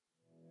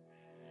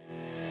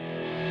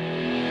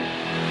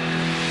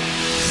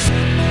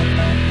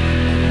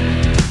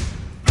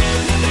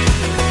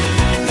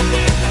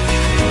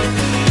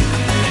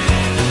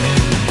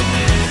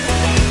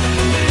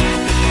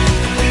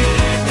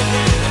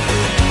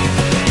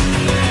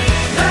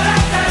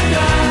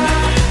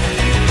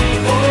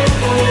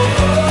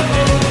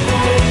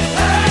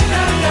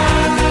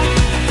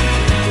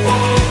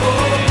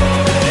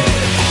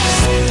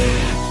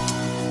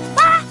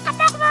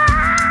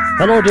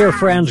Hello, dear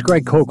friends.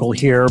 Greg Kokel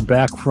here,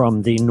 back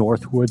from the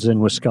Northwoods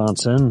in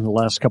Wisconsin. The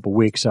last couple of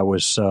weeks, I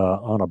was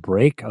on a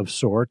break of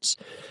sorts.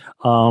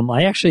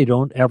 I actually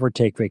don't ever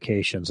take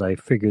vacations. I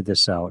figured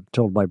this out.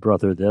 Told my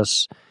brother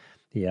this.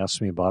 He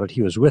asked me about it.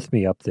 He was with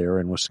me up there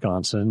in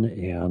Wisconsin,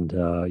 and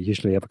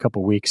usually have a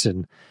couple of weeks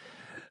in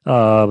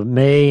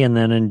May, and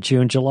then in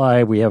June,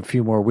 July, we have a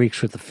few more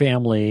weeks with the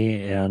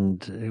family.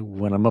 And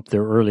when I'm up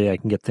there early, I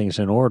can get things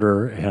in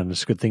order. And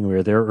it's a good thing we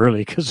were there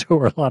early because there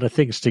were a lot of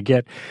things to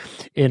get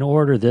in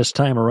order this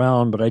time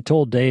around. But I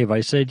told Dave,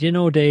 I said,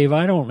 Dave,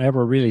 I don't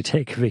ever really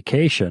take a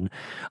vacation.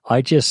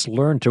 I just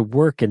learn to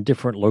work in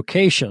different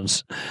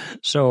locations.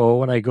 So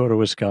when I go to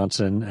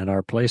Wisconsin and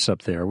our place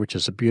up there, which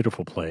is a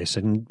beautiful place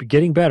and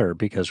getting better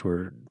because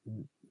we're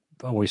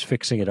always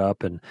fixing it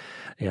up and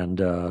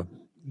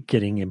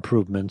getting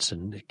improvements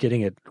and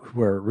getting it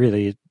where it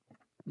really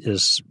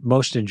is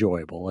most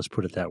enjoyable. Let's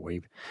put it that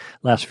way.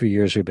 Last few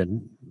years, we've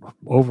been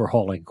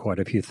overhauling quite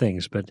a few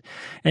things. But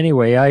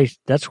anyway,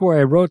 that's where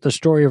I wrote the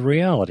story of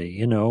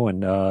reality,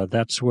 and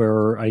that's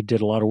where I did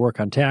a lot of work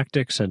on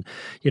tactics. And,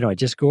 I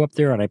just go up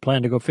there and I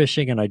plan to go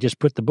fishing and I just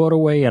put the boat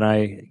away and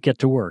I get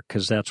to work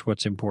because that's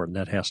what's important.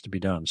 That has to be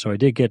done. So I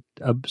did get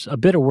a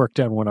bit of work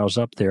done when I was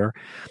up there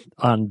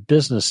on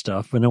business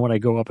stuff. And then when I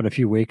go up in a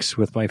few weeks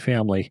with my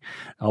family,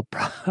 I'll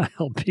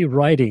be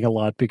writing a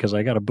lot because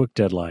I got a book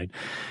deadline.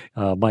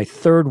 My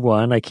third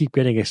one, I keep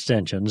getting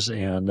extensions,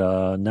 and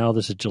now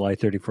this is July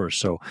 31st,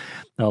 so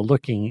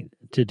looking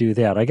to do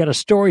that. I got a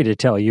story to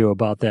tell you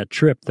about that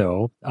trip,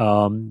 though,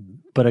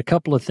 but a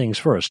couple of things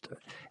first,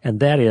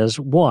 and that is,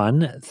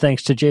 one,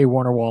 thanks to Jay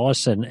Warner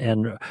Wallace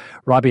and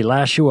Robbie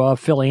Lashua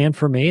filling in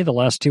for me the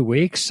last 2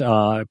 weeks.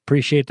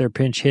 Appreciate their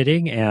pinch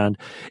hitting, and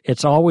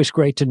it's always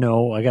great to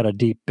know I got a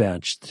deep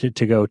bench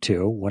to go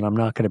to when I'm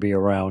not going to be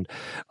around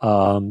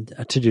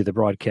to do the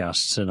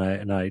broadcasts,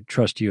 and I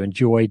trust you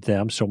enjoyed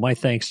them, so my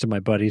thanks to my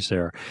buddies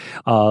there.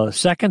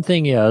 Second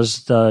thing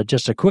is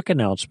just a quick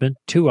announcement,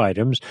 2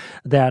 items,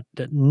 that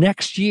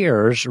next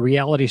year's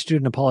Reality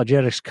Student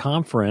Apologetics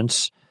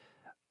Conference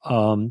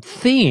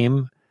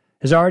theme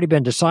has already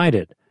been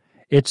decided.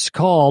 It's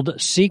called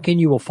Seek and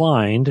You Will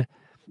Find,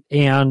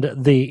 and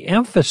the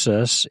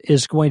emphasis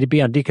is going to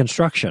be on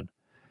deconstruction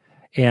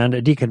and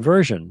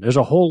deconversion. There's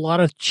a whole lot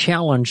of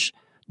challenge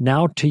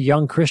now to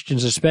young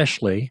Christians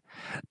especially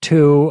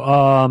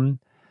to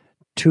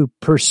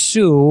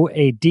pursue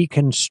a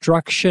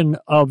deconstruction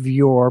of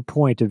your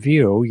point of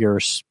view, your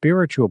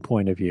spiritual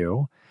point of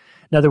view.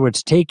 In other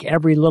words, take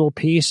every little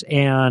piece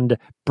and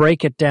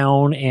break it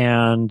down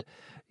and,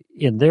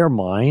 in their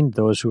mind,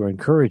 those who are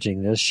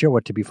encouraging this, show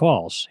it to be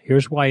false.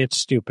 Here's why it's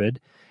stupid,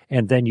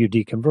 and then you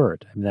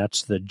deconvert. I mean,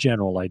 that's the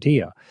general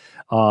idea.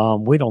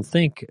 We don't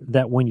think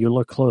that when you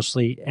look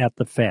closely at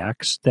the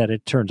facts that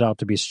it turns out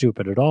to be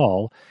stupid at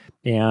all.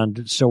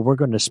 And so we're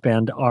going to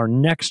spend our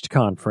next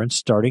conference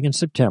starting in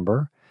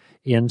September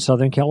in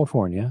Southern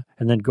California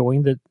and then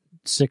going to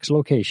 6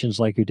 locations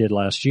like you did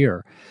last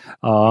year.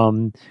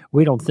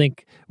 We don't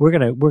think we're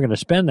going to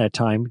spend that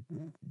time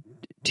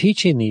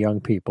teaching the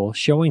young people,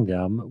 showing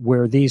them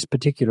where these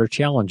particular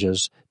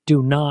challenges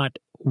do not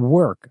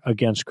work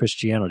against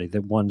Christianity,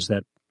 the ones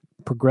that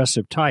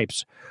progressive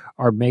types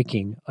are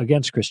making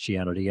against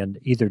Christianity and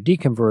either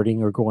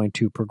deconverting or going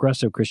to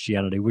progressive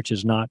Christianity, which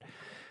is not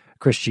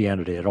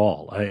Christianity at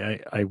all.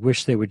 I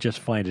wish they would just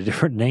find a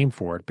different name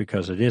for it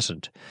because it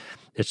isn't.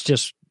 It's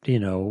just,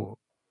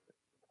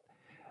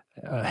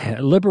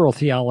 liberal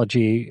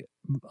theology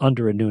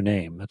under a new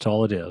name. That's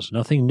all it is.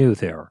 Nothing new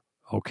there.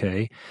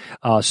 Okay.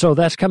 So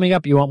that's coming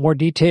up. You want more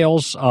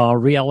details?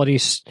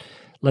 Realities.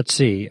 Let's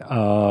see.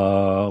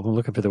 I'm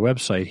looking for the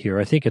website here.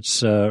 I think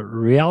it's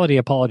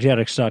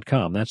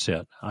realityapologetics.com. That's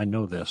it. I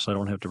know this. I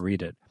don't have to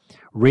read it.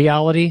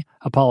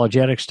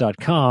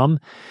 realityapologetics.com.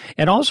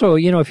 And also,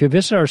 if you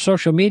visit our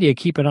social media,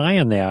 keep an eye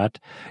on that.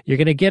 You're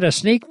going to get a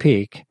sneak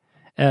peek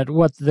at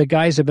what the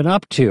guys have been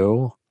up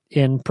to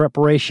in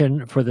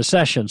preparation for the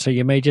session. So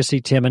you may just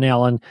see Tim and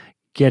Alan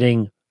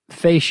getting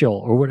facial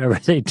or whatever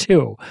they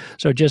do.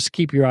 So just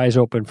keep your eyes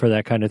open for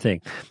that kind of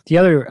thing. The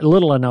other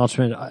little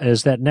announcement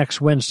is that next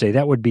Wednesday,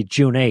 that would be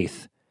June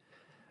 8th.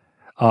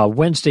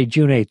 Wednesday,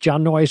 June 8th,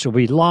 John Noyes will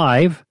be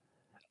live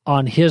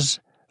on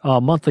his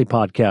monthly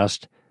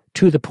podcast,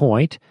 To the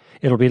Point.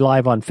 It'll be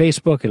live on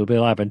Facebook. It'll be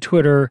live on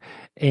Twitter.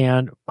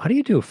 And how do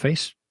you do a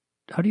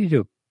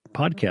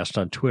podcast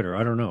on Twitter?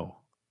 I don't know.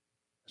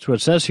 That's what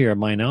it says here in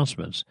my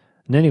announcements.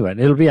 And anyway,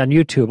 it'll be on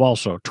YouTube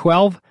also,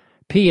 12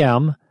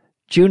 p.m.,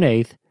 June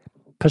 8th,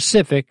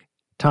 Pacific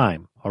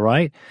time. All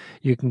right.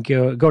 You can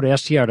go to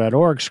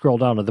str.org, scroll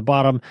down to the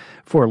bottom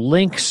for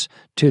links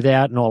to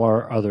that and all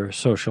our other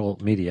social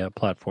media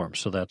platforms.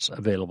 So that's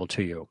available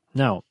to you.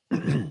 Now,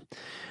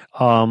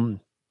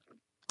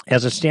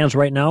 as it stands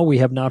right now, we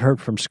have not heard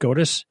from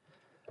SCOTUS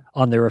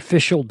on their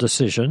official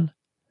decision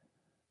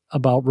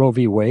about Roe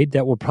v. Wade.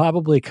 That will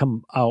probably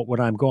come out when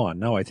I'm gone.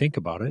 Now I think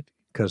about it,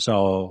 because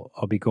I'll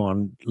be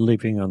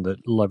leaving on the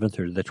 11th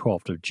or the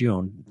 12th of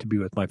June to be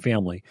with my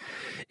family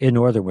in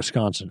northern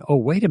Wisconsin. Oh,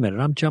 wait a minute.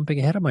 I'm jumping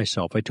ahead of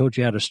myself. I told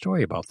you I had a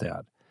story about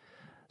that.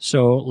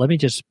 So let me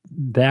just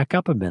back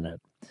up a minute.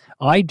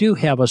 I do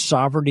have a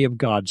sovereignty of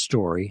God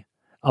story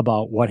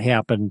about what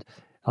happened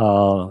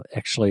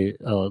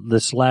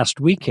this last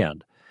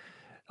weekend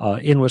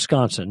in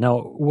Wisconsin. Now,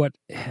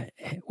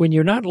 when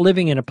you're not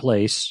living in a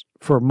place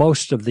for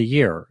most of the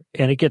year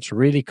and it gets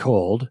really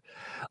cold,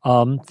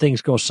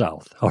 things go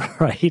south, all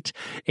right?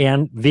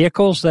 And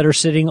vehicles that are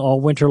sitting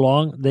all winter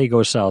long, they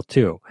go south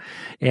too.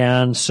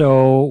 And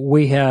so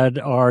we had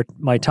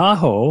my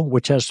Tahoe,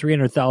 which has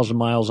 300,000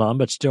 miles on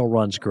but still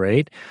runs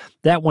great.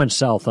 That went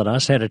south on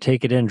us. Had to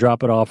take it in,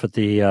 drop it off at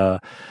the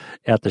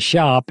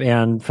shop,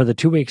 and for the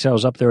 2 weeks I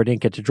was up there, I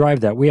didn't get to drive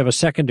that. We have a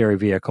secondary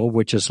vehicle,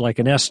 which is like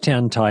an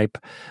S10 type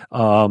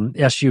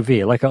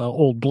SUV, like an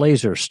old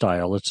Blazer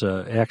style. It's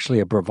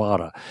actually a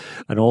Bravada,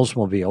 an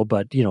Oldsmobile,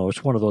 but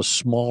it's one of those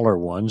smaller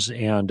ones,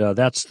 and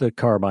that's the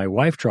car my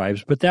wife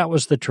drives. But that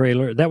was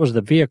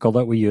the vehicle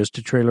that we used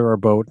to trailer our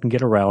boat and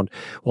get around.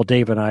 Well,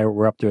 Dave and I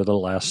were up there the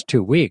last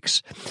 2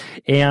 weeks,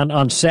 and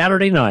on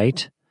Saturday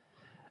night.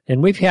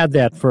 And we've had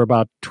that for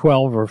about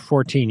 12 or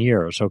 14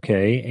 years,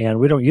 okay? And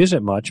we don't use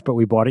it much, but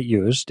we bought it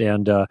used.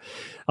 And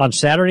on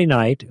Saturday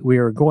night, we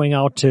were going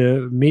out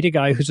to meet a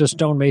guy who's a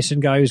stonemason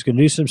guy who's going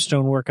to do some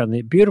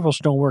beautiful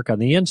stonework on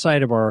the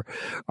inside of our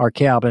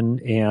cabin.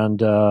 And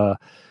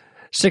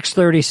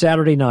 6:30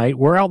 Saturday night,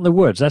 we're out in the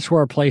woods. That's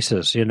where our place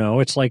is,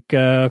 It's like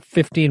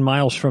 15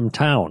 miles from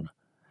town.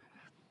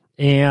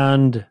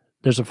 And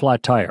there's a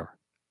flat tire.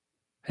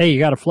 Hey, you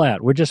got a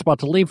flat. We're just about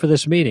to leave for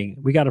this meeting.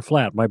 We got a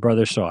flat. My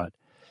brother saw it.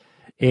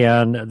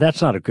 And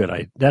that's not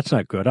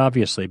good,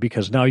 obviously,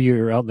 because now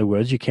you're out in the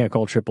woods. You can't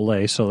call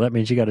AAA, so that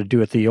means you got to do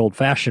it the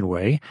old-fashioned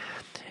way.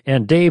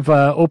 And Dave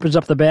opens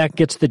up the back,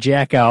 gets the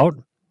jack out.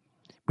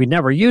 We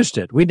never used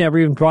it. We never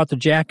even brought the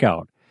jack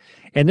out.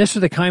 And this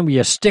is the kind where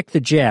you stick the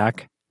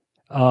jack,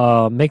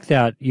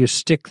 you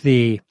stick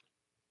the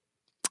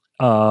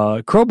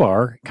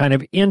crowbar kind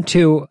of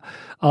into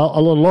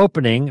a little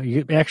opening.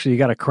 You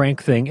got a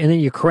crank thing, and then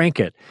you crank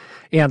it.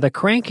 And the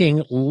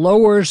cranking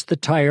lowers the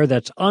tire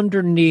that's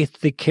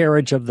underneath the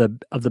carriage of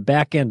the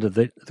back end of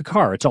the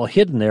car. It's all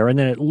hidden there, and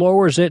then it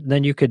lowers it, and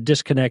then you could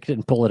disconnect it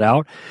and pull it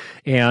out.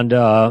 And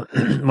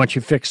once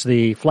you fix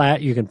the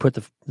flat, you can put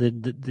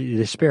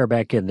the spare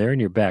back in there, and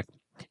you're back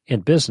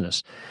in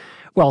business.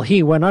 Well,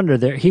 he went under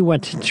there. He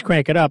went to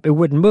crank it up. It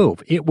wouldn't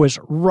move. It was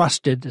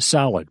rusted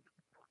solid.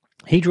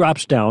 He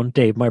drops down,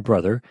 Dave, my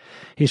brother.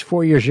 He's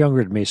 4 years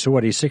younger than me, so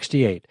he's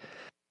 68.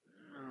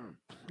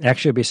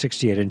 Actually, he'll be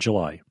 68 in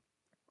July.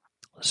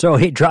 So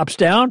he drops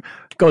down,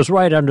 goes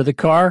right under the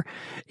car,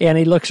 and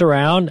he looks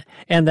around,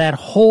 and that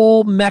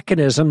whole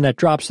mechanism that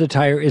drops the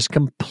tire is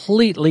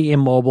completely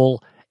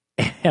immobile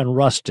and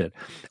rusted.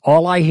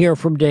 All I hear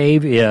from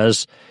Dave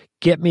is,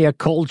 get me a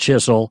cold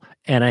chisel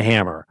and a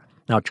hammer.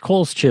 Now,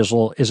 cold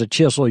chisel is a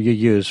chisel you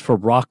use for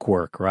rock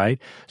work,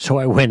 right? So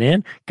I went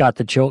in, got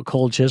the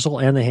cold chisel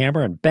and the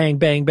hammer, and bang,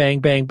 bang, bang,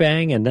 bang,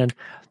 bang, and then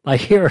I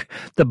hear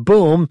the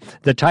boom,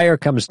 the tire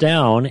comes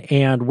down,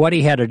 and what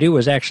he had to do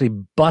was actually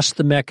bust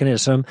the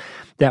mechanism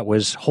that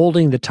was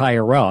holding the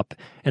tire up.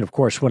 And of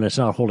course, when it's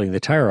not holding the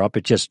tire up,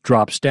 it just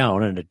drops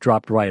down, and it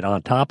dropped right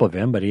on top of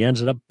him, but he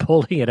ended up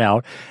pulling it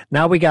out.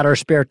 Now we got our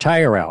spare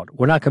tire out.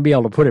 We're not going to be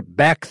able to put it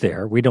back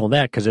there. We know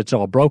that because it's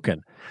all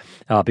broken,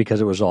 because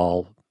it was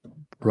all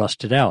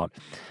rusted out.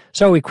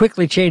 So we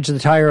quickly changed the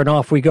tire and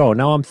off we go.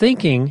 Now I'm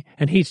thinking,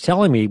 and he's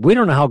telling me, we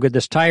don't know how good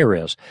this tire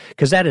is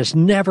because that has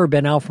never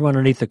been out from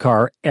underneath the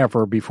car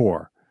ever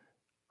before.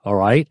 All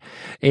right.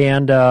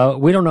 And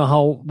we don't know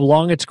how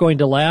long it's going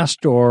to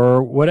last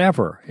or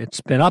whatever.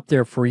 It's been up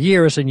there for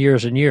years and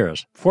years and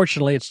years.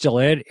 Fortunately, it's still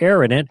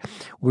air in it.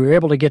 We were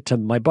able to get to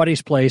my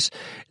buddy's place,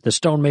 the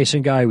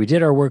stonemason guy. We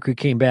did our work. We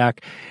came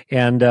back,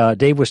 and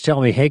Dave was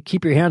telling me, hey,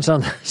 keep your hands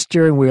on the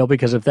steering wheel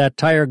because if that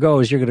tire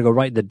goes, you're going to go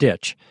right in the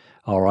ditch.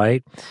 All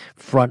right.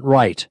 Front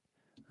right.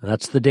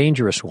 That's the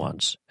dangerous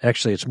ones.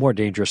 Actually, it's more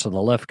dangerous on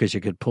the left because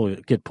you could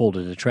get pulled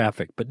into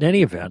traffic. But in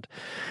any event,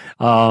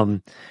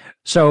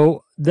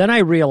 so then I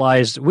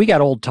realized we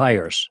got old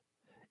tires.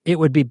 It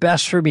would be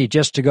best for me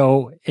just to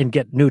go and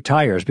get new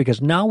tires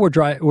because now we're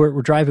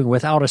driving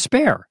without a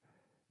spare.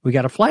 We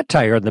got a flat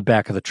tire in the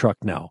back of the truck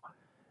now.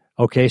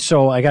 Okay,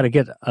 so I got to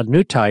get a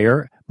new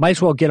tire. Might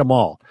as well get them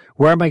all.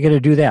 Where am I going to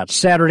do that?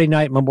 Saturday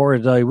night,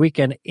 Memorial Day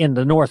weekend in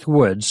the North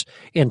Woods.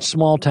 In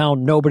small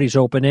town, nobody's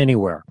open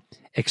anywhere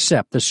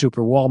except the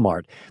Super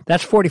Walmart.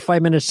 That's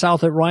 45 minutes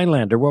south at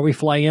Rhinelander, where we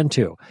fly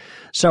into.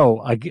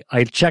 So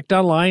I checked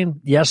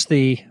online. Yes,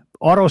 the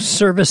auto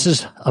service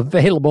is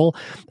available.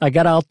 I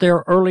got out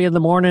there early in the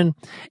morning,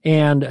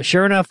 and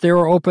sure enough, they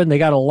were open. They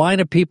got a line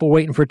of people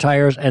waiting for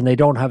tires, and they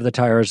don't have the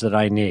tires that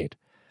I need.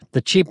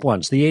 The cheap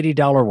ones, the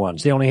 $80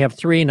 ones. They only have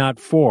 3, not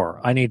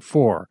 4. I need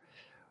 4.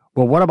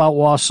 Well, what about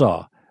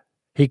Wausau?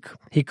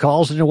 He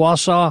calls into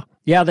Wausau.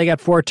 Yeah, they got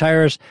 4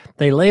 tires.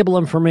 They label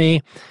them for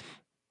me.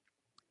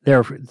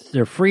 They're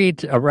free,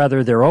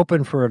 they're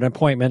open for an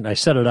appointment. I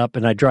set it up,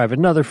 and I drive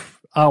another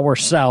hour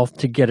south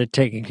to get it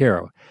taken care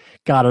of.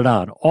 Got it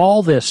on.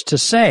 All this to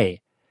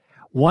say,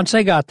 Once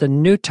I got the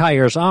new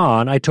tires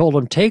on, I told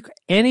them, take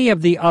any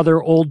of the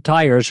other old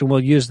tires and we'll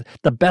use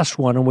the best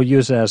one and we'll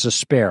use it as a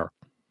spare.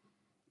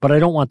 But I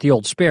don't want the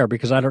old spare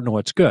because I don't know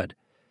it's good.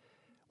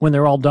 When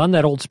they're all done,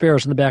 that old spare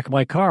is in the back of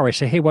my car. I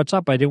say, hey, what's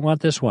up? I didn't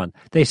want this one.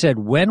 They said,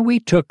 when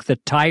we took the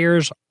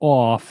tires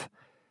off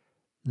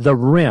the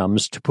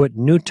rims to put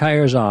new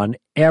tires on,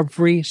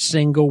 every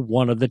single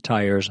one of the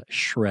tires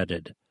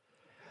shredded.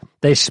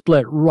 They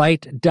split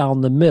right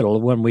down the middle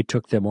when we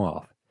took them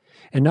off.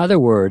 In other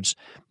words,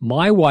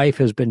 my wife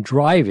has been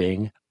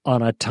driving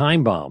on a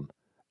time bomb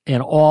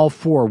in all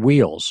four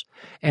wheels.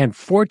 And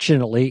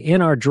fortunately,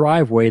 in our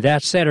driveway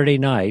that Saturday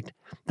night,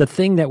 the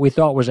thing that we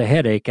thought was a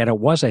headache, and it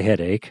was a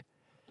headache,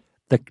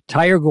 the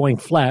tire going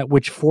flat,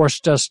 which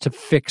forced us to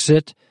fix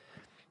it,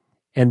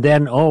 and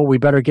then, we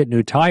better get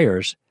new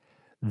tires.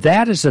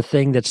 That is the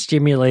thing that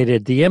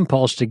stimulated the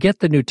impulse to get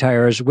the new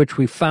tires, which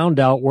we found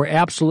out were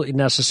absolutely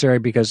necessary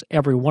because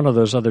every one of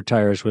those other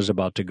tires was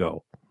about to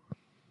go.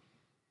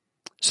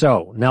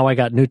 So now I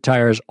got new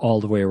tires all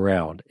the way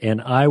around,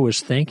 and I was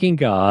thanking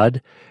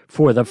God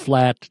for the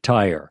flat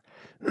tire.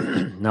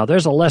 Now,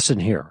 there's a lesson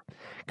here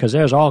because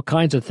there's all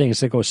kinds of things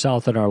that go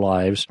south in our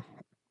lives,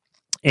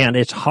 and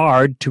it's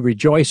hard to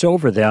rejoice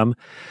over them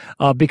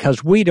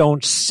because we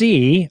don't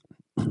see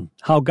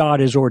how God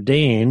has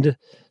ordained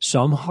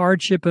some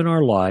hardship in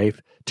our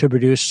life to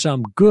produce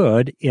some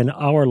good in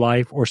our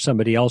life or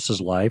somebody else's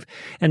life.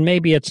 And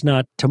maybe it's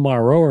not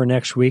tomorrow or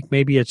next week,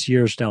 maybe it's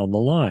years down the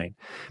line.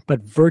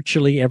 But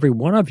virtually every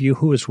one of you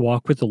who has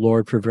walked with the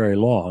Lord for very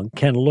long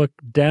can look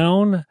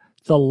down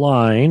the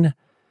line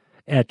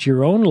at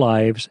your own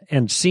lives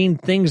and seen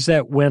things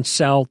that went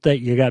south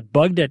that you got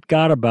bugged at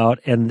God about,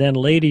 and then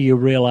later you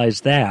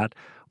realize that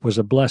was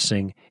a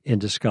blessing in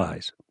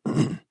disguise.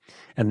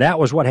 And that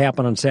was what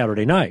happened on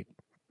Saturday night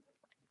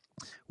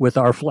with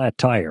our flat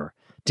tire.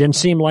 Didn't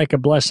seem like a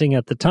blessing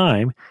at the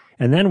time,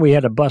 and then we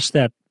had to bust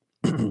that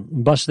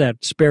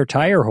spare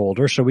tire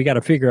holder, so we got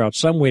to figure out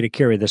some way to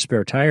carry the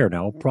spare tire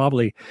now.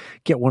 Probably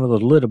get one of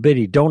those little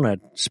bitty donut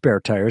spare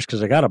tires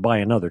because I got to buy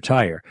another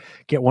tire.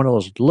 Get one of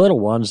those little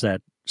ones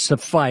that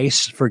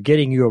suffice for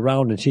getting you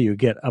around until you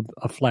get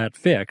a flat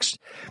fixed,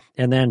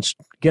 and then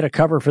get a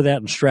cover for that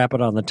and strap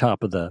it on the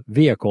top of the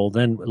vehicle.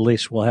 Then at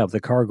least we'll have the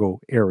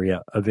cargo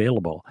area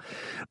available.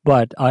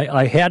 But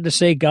I had to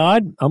say,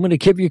 God, I'm going to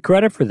give you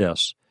credit for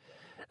this.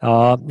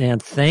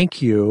 And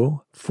thank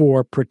you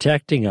for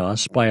protecting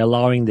us by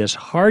allowing this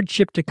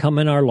hardship to come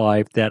in our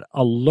life that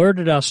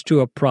alerted us to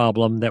a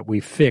problem that we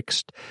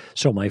fixed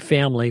so my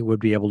family would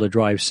be able to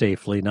drive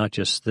safely, not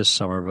just this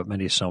summer, but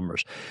many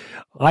summers.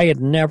 I had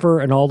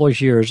never in all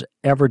those years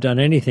ever done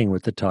anything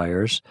with the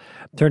tires.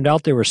 Turned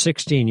out they were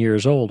 16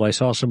 years old. I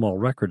saw some old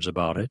records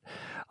about it.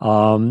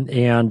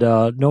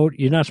 No,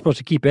 you're not supposed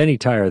to keep any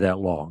tire that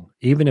long,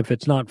 even if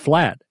it's not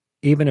flat,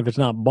 even if it's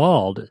not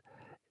bald.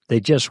 They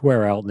just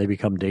wear out and they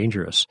become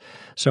dangerous.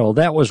 So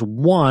that was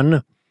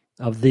one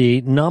of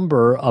the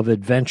number of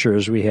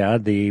adventures we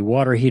had. The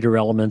water heater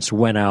elements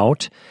went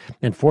out.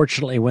 And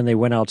fortunately, when they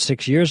went out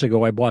 6 years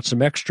ago, I bought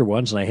some extra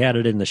ones and I had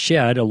it in the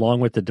shed along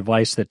with the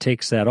device that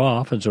takes that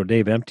off. And so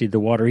Dave emptied the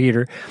water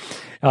heater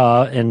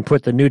and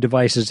put the new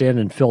devices in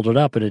and filled it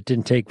up. And it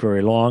didn't take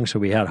very long. So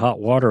we had hot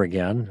water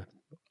again.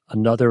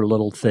 Another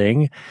little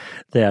thing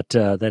that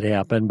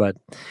happened. But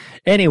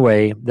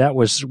anyway, that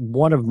was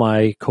one of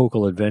my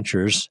Kokol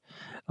adventures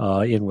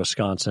in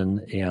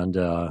Wisconsin, and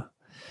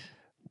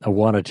I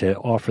wanted to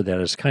offer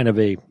that as kind of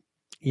a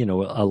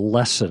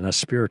lesson, a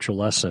spiritual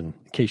lesson,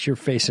 in case you're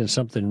facing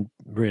something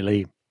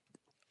really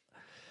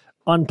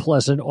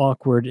unpleasant,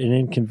 awkward, and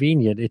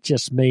inconvenient. It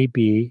just may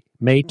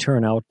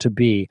turn out to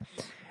be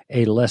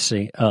a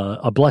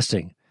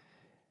blessing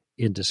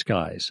in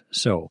disguise.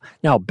 So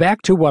now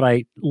back to what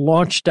I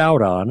launched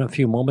out on a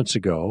few moments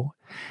ago,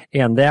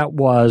 and that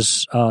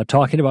was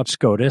talking about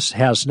SCOTUS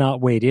has not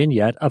weighed in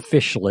yet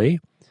officially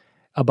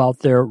about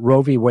their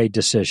Roe v. Wade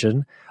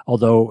decision,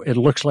 although it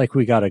looks like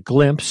we got a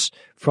glimpse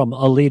from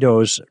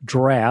Alito's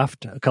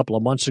draft a couple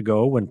of months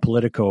ago when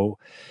Politico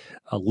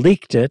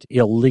leaked it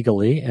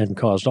illegally and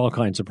caused all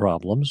kinds of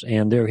problems,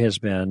 and there has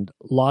been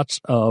lots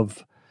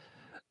of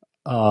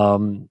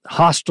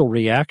hostile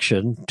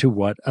reaction to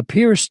what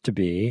appears to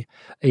be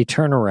a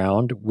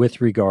turnaround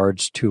with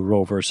regards to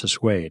Roe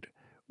versus Wade,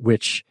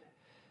 which,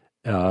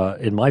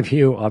 in my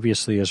view,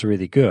 obviously is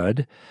really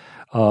good.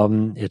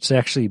 We'll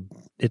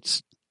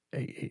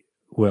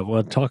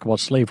talk about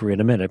slavery in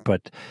a minute,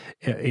 but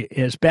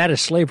as bad as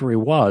slavery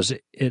was,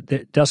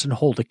 it doesn't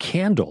hold a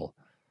candle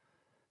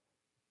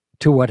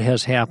to what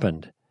has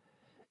happened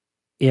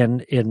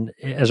in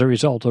as a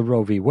result of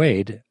Roe v.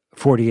 Wade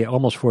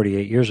almost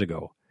 48 years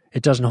ago.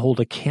 It doesn't hold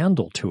a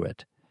candle to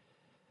it.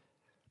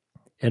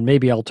 And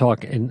maybe I'll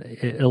talk a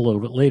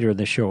little bit later in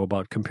the show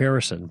about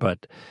comparison,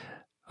 but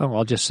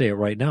I'll just say it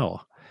right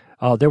now.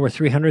 There were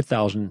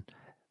 300,000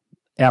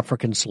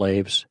 African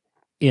slaves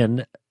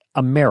in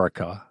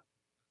America,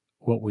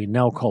 what we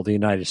now call the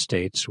United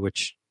States,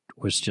 which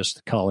was just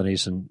the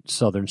colonies and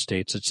southern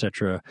states,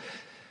 etc.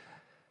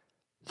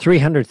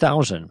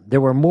 300,000.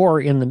 There were more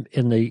in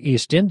the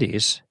East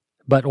Indies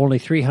but only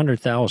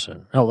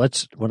 300,000. Oh,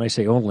 when I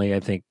say only, I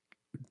think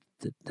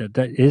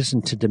that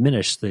isn't to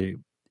diminish the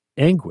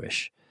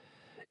anguish.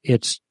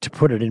 It's to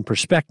put it in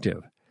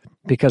perspective,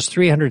 because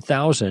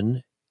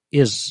 300,000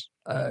 is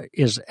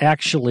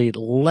actually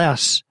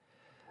less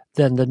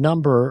than the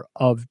number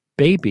of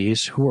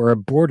babies who are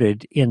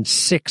aborted in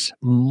 6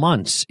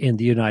 months in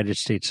the United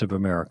States of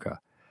America.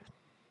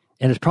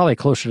 And it's probably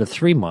closer to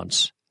 3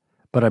 months,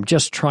 but I'm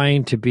just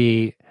trying to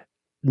be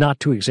not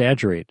to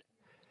exaggerate.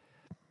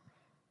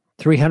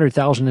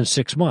 300,000 in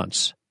 6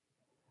 months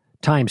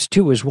times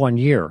 2 is 1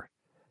 year,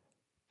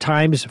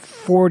 times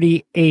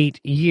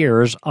 48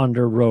 years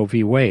under Roe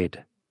v.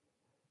 Wade.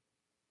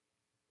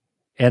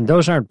 And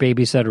those aren't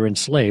babies that are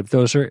enslaved.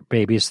 Those are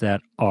babies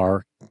that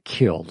are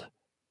killed.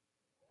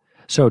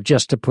 So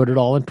just to put it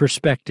all in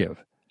perspective,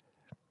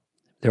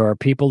 there are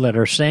people that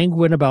are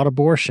sanguine about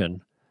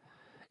abortion,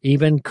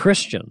 even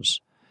Christians,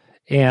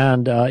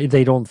 and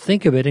they don't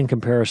think of it in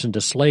comparison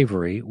to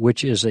slavery,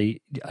 which is a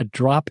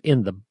drop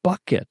in the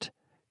bucket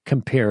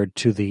compared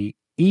to the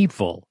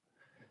evil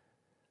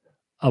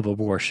of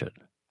abortion.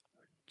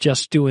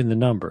 Just doing the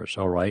numbers,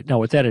 all right? Now,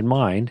 with that in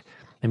mind,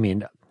 I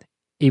mean,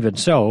 even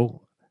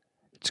so,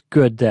 it's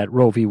good that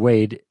Roe v.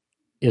 Wade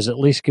is at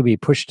least going to be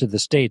pushed to the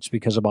states,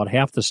 because about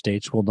half the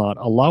states will not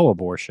allow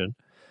abortion.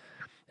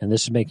 And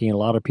this is making a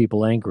lot of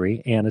people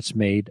angry, and it's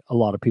made a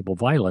lot of people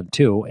violent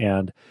too.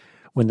 And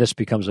when this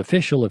becomes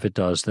official, if it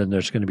does, then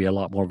there's going to be a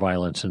lot more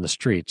violence in the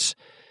streets,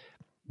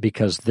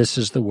 because this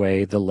is the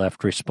way the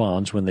left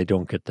responds when they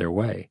don't get their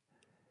way.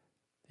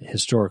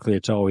 Historically,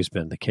 it's always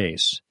been the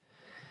case.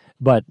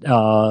 But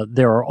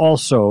there are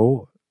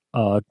also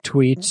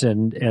tweets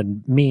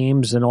and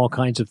memes and all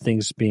kinds of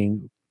things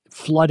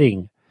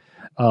flooding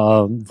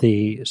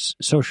the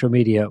social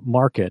media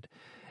market.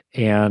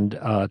 And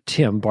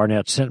Tim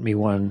Barnett sent me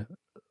one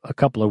a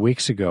couple of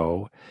weeks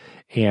ago,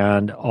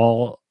 and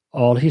all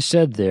he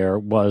said there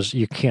was,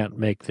 you can't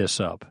make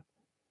this up.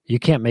 You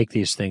can't make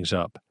these things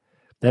up.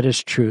 That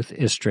is, truth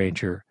is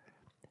stranger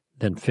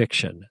than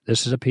fiction.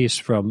 This is a piece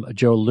from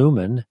Joe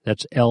Luehmann.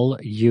 That's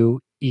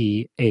Luehmann.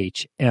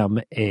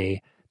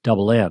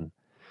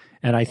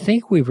 And I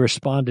think we've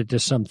responded to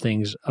some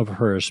things of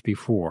hers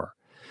before.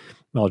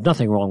 Well, there's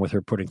nothing wrong with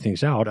her putting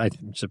things out. I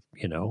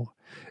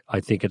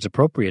think it's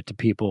appropriate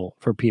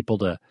for people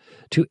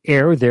to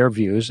air their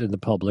views in the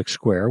public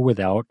square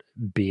without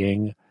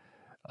being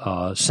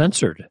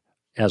censored,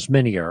 as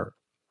many are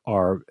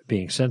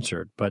being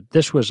censored. But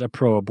this was a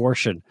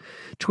pro-abortion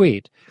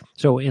tweet.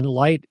 So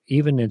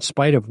even in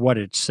spite of what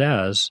it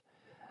says,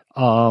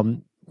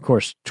 of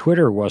course,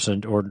 Twitter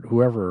wasn't, or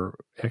whoever,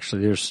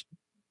 actually there's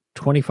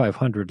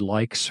 2,500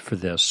 likes for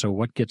this. So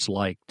what gets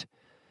liked?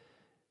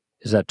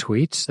 Is that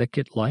tweets that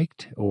get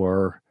liked?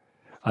 Or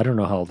I don't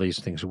know how these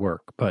things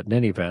work. But in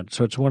any event,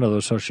 so it's one of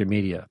those social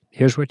media.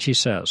 Here's what she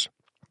says.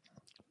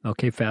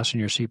 Okay, fasten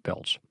your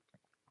seatbelts.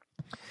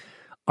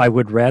 I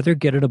would rather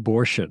get an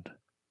abortion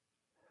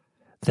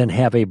than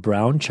have a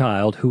brown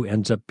child who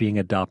ends up being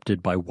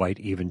adopted by white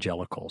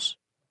evangelicals.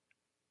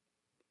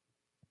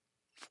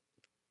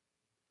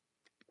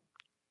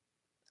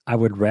 I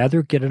would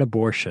rather get an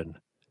abortion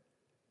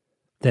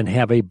than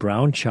have a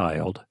brown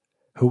child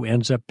who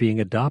ends up being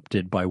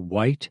adopted by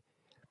white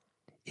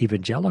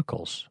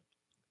evangelicals.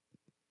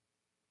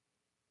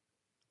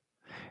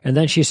 And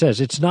then she says,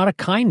 it's not a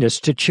kindness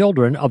to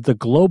children of the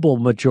global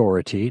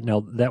majority.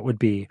 Now, that would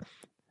be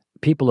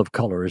people of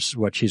color is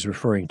what she's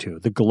referring to.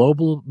 The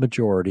global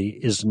majority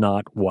is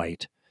not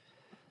white.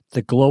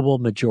 The global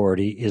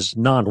majority is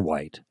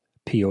non-white,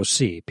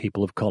 POC,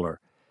 people of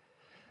color.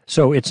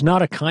 So it's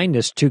not a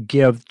kindness to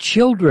give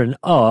children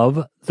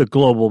of the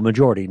global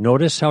majority.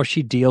 Notice how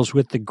she deals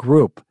with the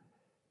group.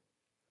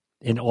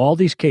 In all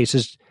these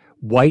cases,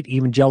 white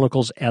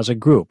evangelicals as a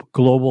group,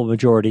 global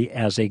majority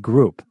as a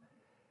group.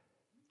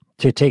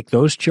 To take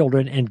those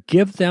children and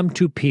give them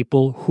to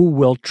people who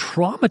will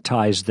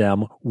traumatize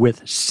them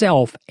with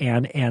self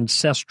and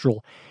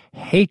ancestral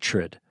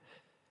hatred.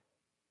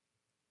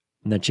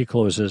 And then she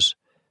closes,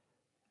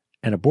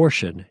 an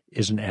abortion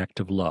is an act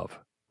of love.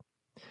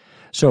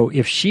 So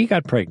if she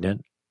got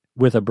pregnant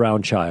with a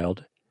brown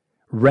child,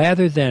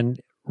 rather than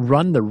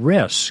run the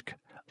risk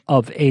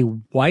of a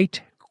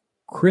white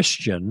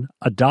Christian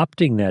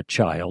adopting that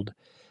child,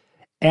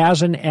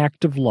 as an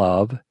act of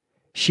love,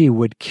 she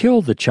would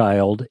kill the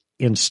child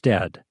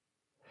instead,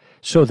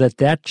 so that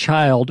that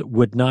child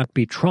would not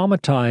be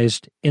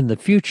traumatized in the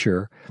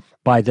future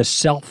by the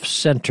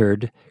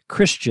self-centered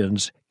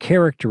Christians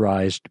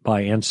characterized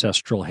by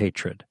ancestral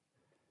hatred.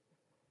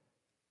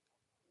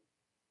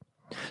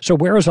 So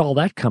where is all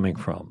that coming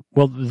from?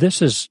 Well,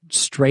 this is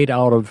straight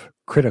out of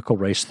critical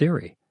race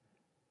theory.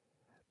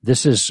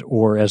 This is,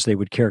 or as they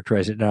would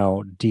characterize it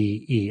now,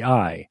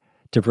 DEI,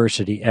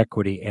 diversity,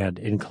 equity, and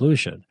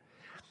inclusion.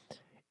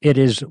 It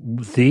is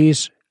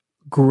these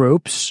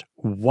groups,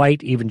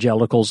 white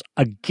evangelicals,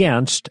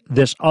 against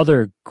this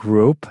other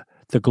group,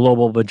 the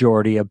global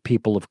majority of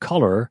people of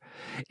color,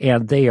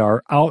 and they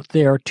are out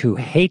there to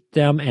hate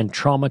them and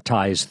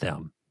traumatize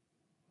them.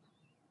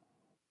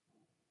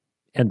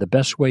 And the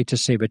best way to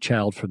save a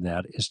child from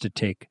that is to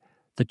take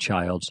the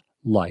child's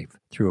life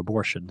through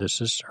abortion.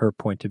 This is her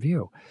point of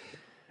view.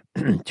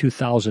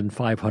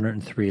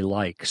 2,503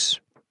 likes.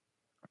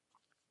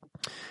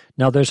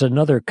 Now, there's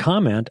another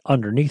comment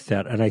underneath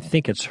that, and I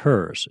think it's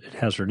hers. It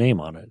has her name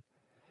on it.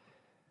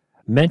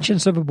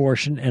 Mentions of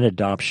abortion and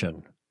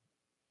adoption.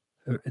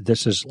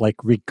 This is like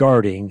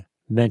regarding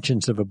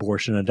mentions of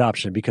abortion and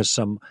adoption, because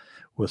some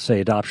will say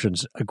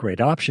adoption's a great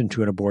option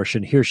to an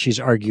abortion. Here she's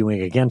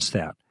arguing against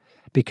that,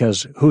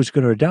 because who's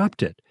going to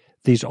adopt it?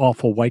 These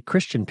awful white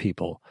Christian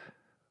people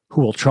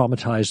who will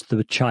traumatize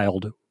the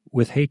child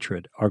with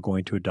hatred are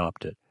going to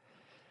adopt it.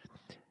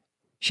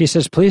 She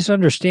says, please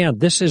understand,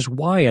 this is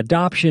why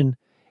adoption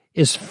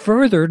is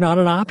further not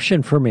an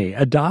option for me.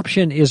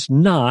 Adoption is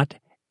not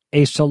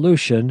a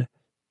solution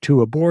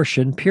to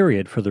abortion,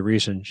 period, for the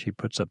reason she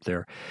puts up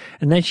there.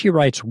 And then she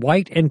writes,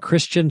 white and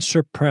Christian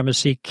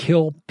supremacy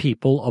kill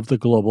people of the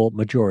global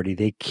majority.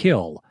 They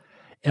kill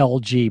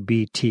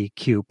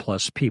LGBTQ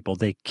plus people.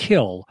 They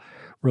kill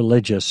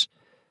religious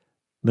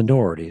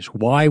minorities.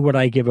 Why would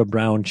I give a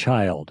brown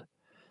child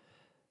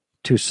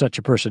to such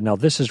a person? Now,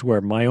 this is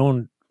where my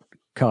own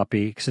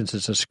copy, since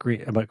it's it's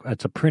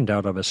a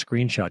printout of a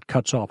screenshot,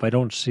 cuts off. I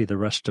don't see the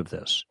rest of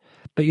this.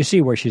 But you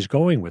see where she's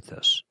going with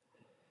this.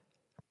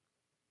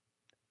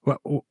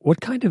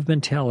 What kind of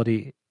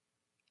mentality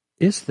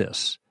is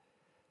this?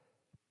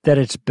 That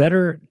it's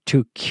better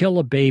to kill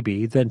a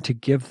baby than to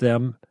give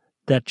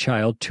that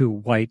child to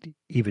white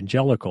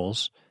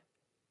evangelicals,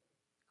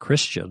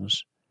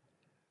 Christians,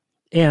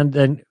 and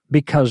then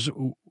because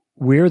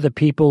we're the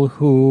people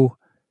who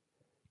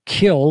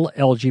kill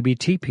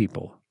LGBT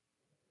people.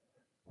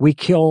 We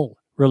kill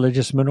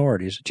religious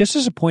minorities. Just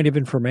as a point of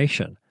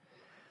information,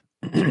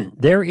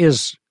 there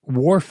is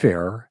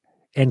warfare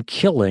and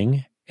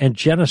killing and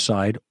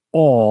genocide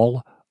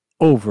all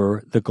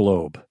over the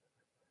globe.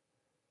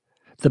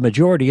 The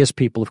majority is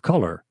people of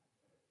color.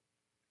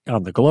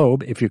 On the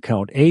globe, if you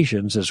count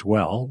Asians as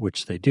well,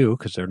 which they do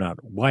because they're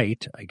not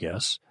white, I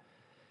guess.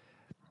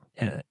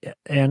 And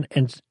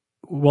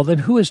well, then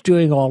who is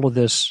doing all of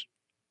this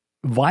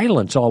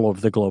violence all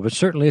over the globe? It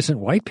certainly isn't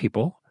white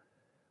people.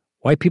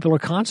 White people are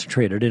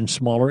concentrated in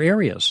smaller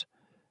areas.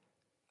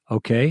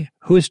 Okay?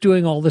 Who is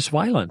doing all this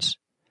violence?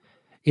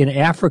 In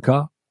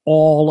Africa,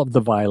 all of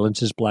the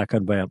violence is black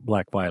on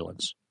black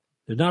violence.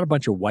 There's not a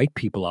bunch of white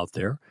people out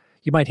there.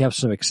 You might have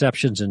some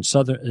exceptions in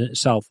South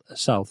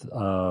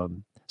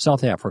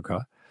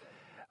Africa,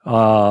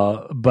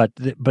 but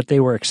they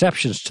were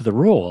exceptions to the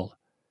rule.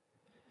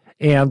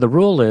 And the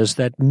rule is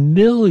that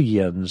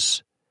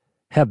millions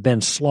have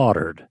been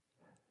slaughtered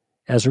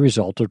as a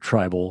result of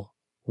tribal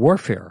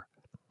warfare.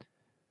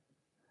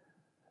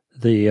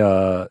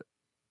 This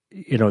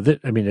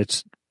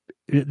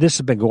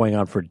has been going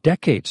on for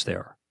decades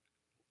there.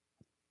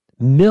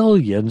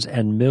 Millions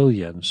and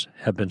millions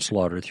have been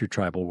slaughtered through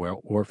tribal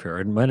warfare,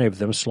 and many of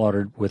them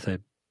slaughtered with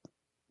a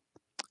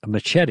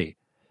machete.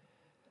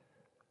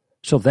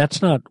 So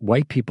that's not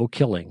white people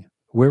killing.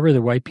 Where are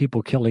the white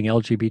people killing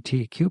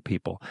LGBTQ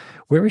people?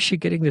 Where is she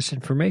getting this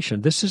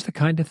information? This is the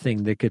kind of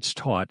thing that gets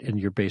taught in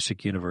your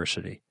basic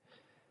university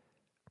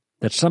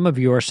that some of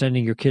you are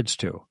sending your kids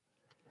to.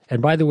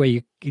 And by the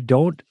way, you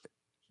don't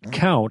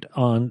count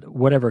on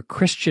whatever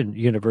Christian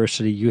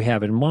university you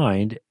have in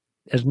mind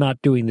as not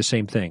doing the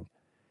same thing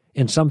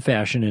in some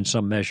fashion, in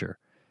some measure,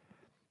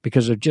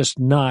 because they're just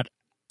not.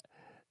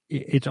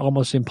 It's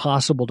almost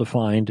impossible to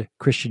find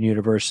Christian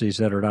universities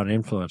that are not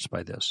influenced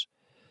by this.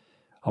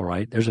 All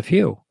right, there's a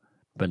few,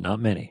 but not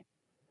many.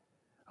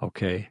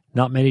 Okay,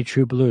 not many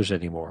true blues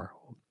anymore.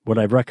 What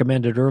I've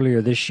recommended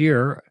earlier this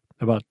year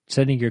about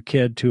sending your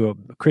kid to a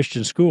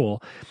Christian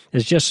school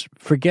is just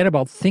forget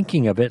about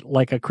thinking of it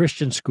like a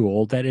Christian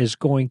school that is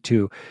going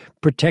to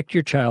protect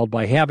your child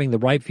by having the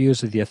right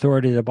views of the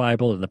authority of the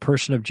Bible and the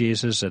person of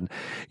Jesus and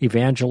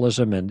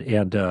evangelism and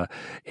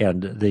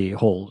the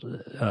whole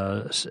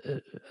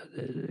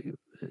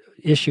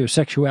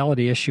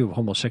sexuality issue of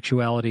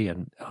homosexuality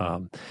and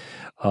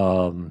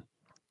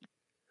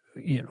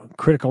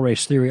critical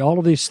race theory, all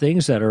of these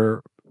things that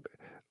are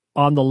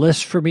on the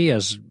list for me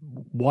as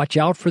watch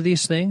out for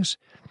these things.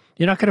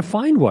 You're not going to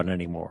find one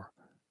anymore.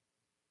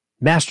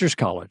 Master's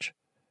College.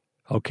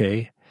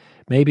 Okay.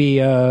 Maybe,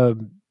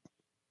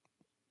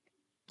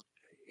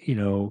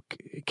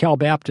 Cal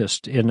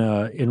Baptist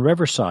in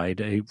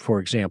Riverside, for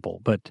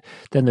example. But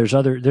then there's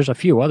a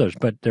few others,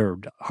 but they're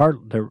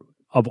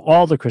of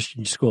all the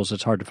Christian schools,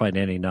 it's hard to find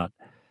any not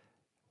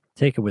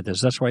taken with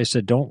this. That's why I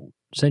said don't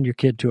send your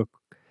kid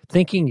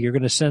thinking you're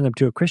going to send them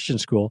to a Christian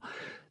school.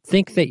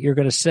 Think that you're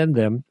going to send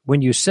them,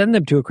 when you send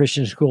them to a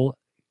Christian school,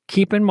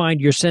 keep in mind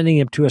you're sending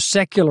them to a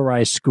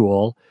secularized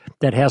school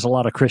that has a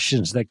lot of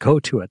Christians that go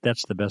to it.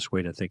 That's the best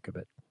way to think of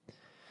it.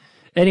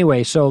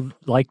 Anyway, so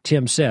like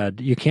Tim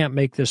said, you can't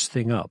make this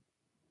thing up.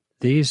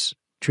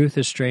 Truth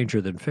is stranger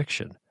than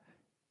fiction.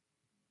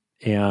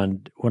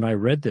 And when I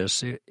read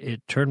this,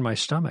 it turned my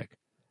stomach.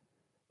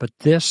 But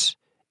this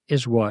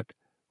is what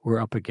we're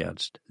up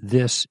against.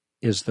 This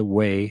is the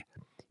way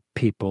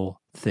people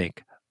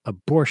think.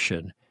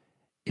 Abortion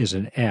is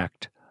an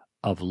act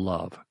of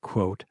love,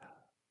 quote,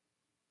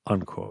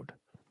 unquote.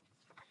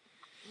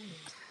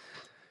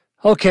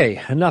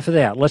 Okay, enough of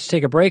that. Let's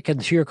take a break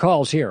and to your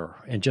calls here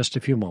in just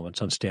a few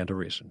moments on Stand to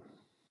Reason.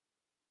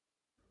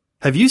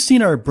 Have you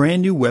seen our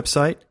brand new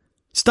website?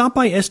 Stop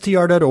by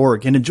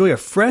str.org and enjoy a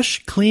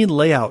fresh, clean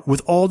layout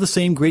with all the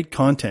same great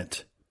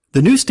content.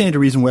 The new Stand to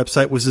Reason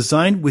website was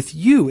designed with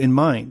you in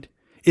mind.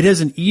 It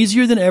has an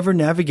easier than ever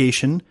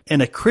navigation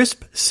and a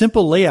crisp,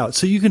 simple layout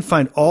so you can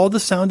find all the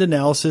sound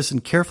analysis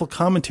and careful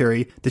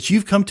commentary that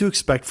you've come to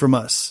expect from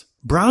us.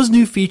 Browse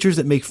new features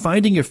that make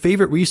finding your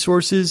favorite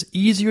resources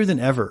easier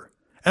than ever.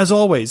 As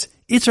always,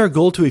 it's our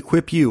goal to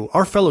equip you,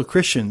 our fellow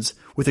Christians,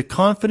 with the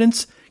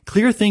confidence,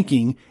 clear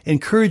thinking,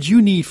 and courage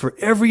you need for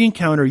every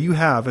encounter you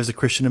have as a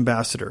Christian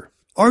ambassador.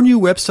 Our new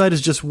website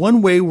is just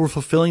one way we're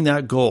fulfilling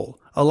that goal,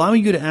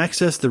 allowing you to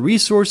access the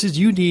resources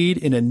you need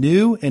in a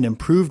new and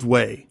improved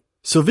way.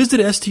 So visit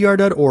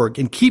str.org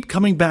and keep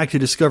coming back to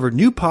discover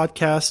new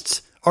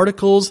podcasts,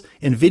 articles,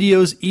 and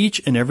videos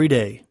each and every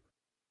day.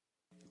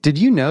 Did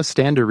you know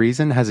Stand to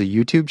Reason has a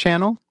YouTube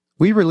channel?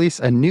 We release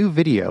a new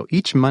video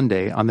each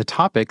Monday on the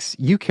topics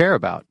you care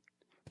about.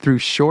 Through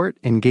short,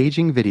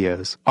 engaging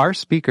videos, our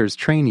speakers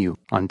train you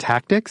on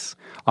tactics,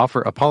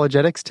 offer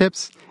apologetics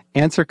tips,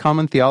 answer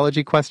common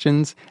theology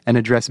questions, and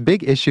address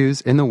big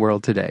issues in the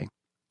world today.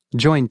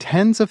 Join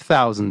tens of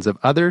thousands of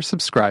other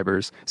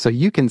subscribers so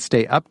you can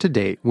stay up to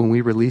date when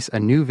we release a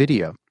new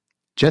video.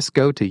 Just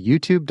go to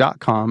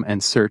youtube.com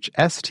and search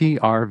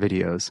STR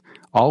Videos,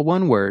 all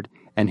one word,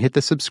 and hit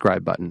the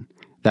subscribe button.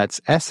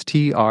 That's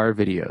STR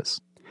Videos.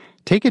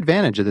 Take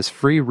advantage of this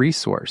free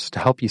resource to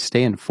help you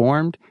stay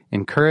informed,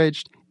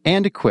 encouraged,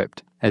 and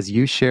equipped as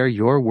you share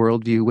your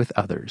worldview with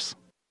others.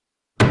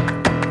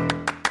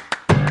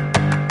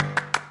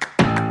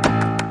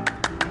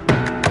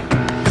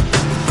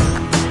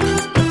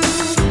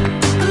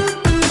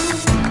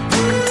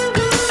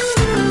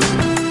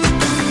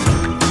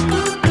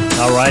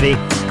 All righty.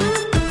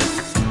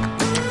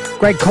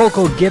 Greg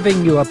Koukl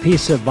giving you a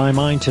piece of my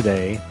mind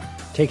today,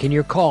 taking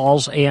your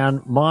calls,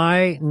 and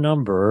my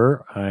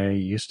number, I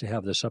used to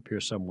have this up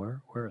here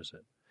somewhere. Where is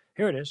it?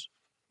 Here it is.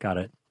 Got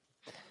it.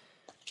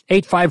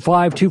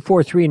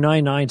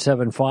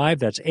 855-243-9975.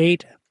 That's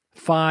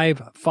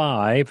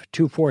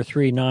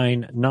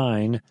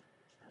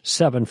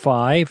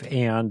 855-243-9975.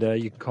 And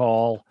you can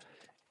call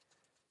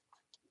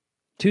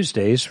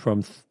Tuesdays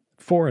from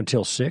 4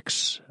 until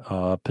 6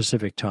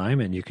 Pacific time,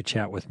 and you can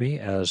chat with me,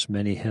 as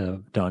many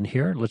have done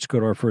here. Let's go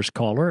to our first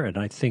caller, and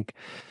I think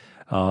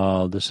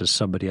this is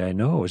somebody I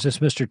know. Is this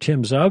Mr.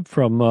 Tim Zub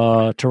from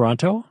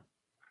Toronto?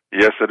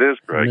 Yes, it is,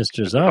 Greg. Mr.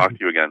 Good Zub. to talk to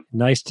you again.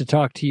 Nice to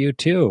talk to you,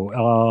 too.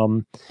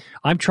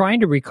 I'm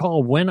trying to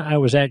recall when I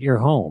was at your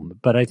home,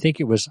 but I think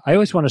it was, I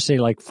always want to say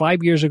like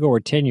 5 years ago or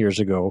 10 years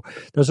ago.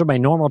 Those are my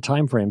normal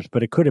time frames,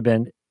 but it could have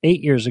been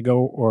 8 years ago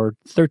or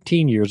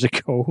 13 years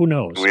ago. Who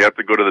knows? We have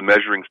to go to the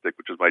measuring stick,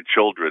 which is my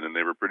children, and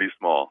they were pretty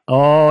small.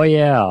 Oh,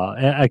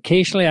 yeah.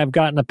 Occasionally I've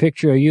gotten a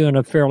picture of you in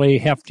a fairly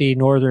hefty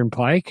northern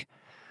pike.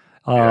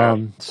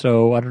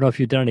 So I don't know if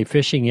you've done any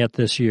fishing yet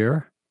this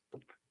year.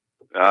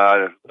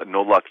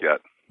 No luck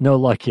yet. No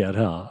luck yet,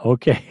 huh?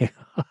 Okay.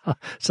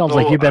 Sounds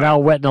like you've been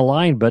out wetting a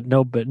line, but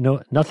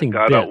nothing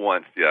got bit. out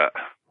once, yeah.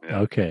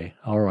 Okay,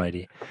 all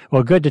righty.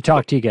 Well, good to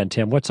talk to you again,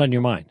 Tim. What's on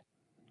your mind?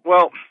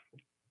 Well,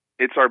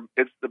 it's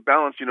the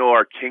balance,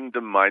 our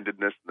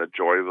kingdom-mindedness and the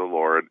joy of the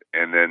Lord,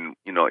 and then,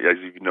 as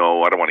you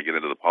know, I don't want to get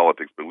into the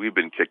politics, but we've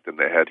been kicked in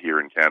the head here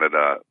in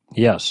Canada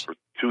for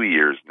 2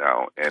 years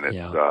now, and it's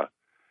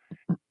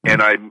and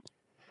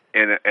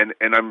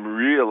I'm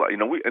real,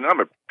 and I'm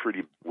a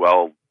pretty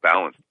well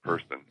balanced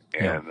person,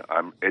 and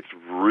it's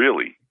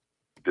really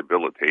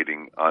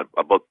debilitating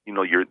about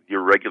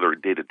your regular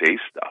day to day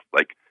stuff,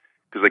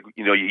 because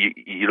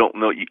you don't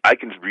know. I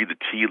can read the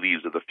tea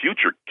leaves of the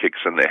future kicks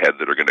in the head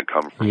that are going to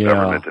come from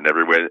government and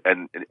everywhere,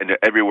 and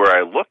everywhere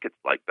I look, it's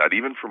like that.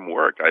 Even from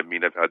work, I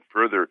mean, I've had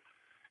further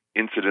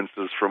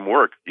incidences from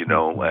work, and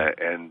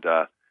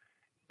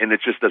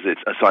it's just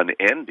it's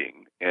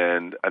unending,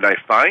 and I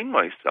find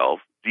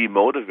myself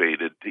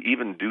demotivated to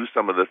even do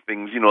some of the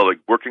things, like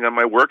working on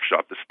my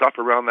workshop, the stuff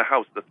around the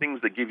house, the things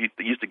that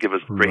used to give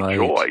us great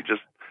joy.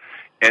 Just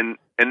and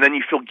then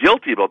you feel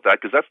guilty about that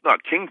because that's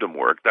not kingdom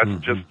work. That's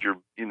just your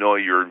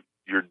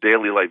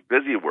daily life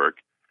busy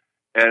work.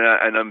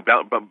 And I'm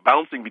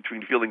bouncing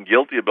between feeling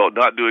guilty about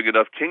not doing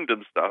enough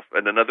kingdom stuff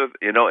and another,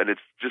 and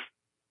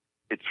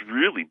it's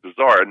really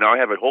bizarre. And now I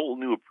have a whole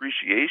new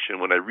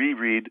appreciation when I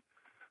reread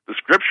the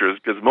scriptures,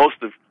 because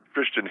most of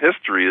Christian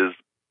history is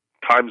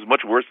times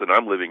much worse than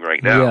I'm living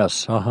right now.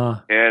 Yes,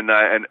 and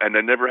I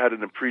never had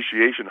an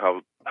appreciation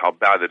how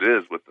bad it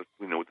is with the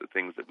with the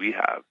things that we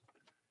have,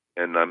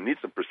 and I need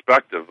some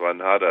perspective on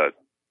how to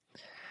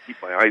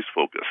keep my eyes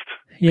focused.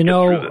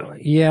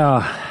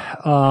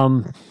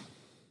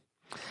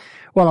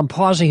 Well, I'm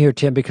pausing here,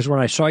 Tim, because when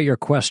I saw your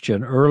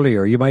question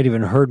earlier, you might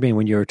even heard me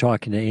when you were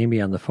talking to Amy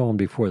on the phone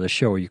before the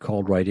show. You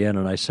called right in,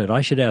 and I said,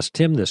 I should ask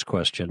Tim this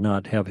question,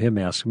 not have him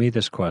ask me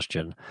this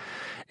question.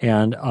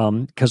 And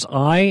because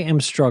I am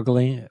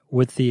struggling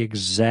with the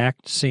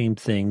exact same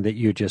thing that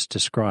you just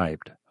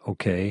described,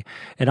 okay?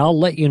 And I'll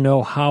let you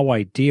know how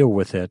I deal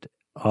with it,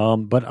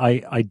 but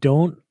I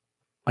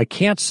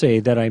can't say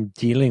that I'm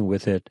dealing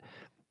with it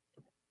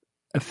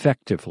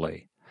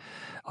effectively.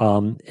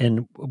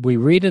 And we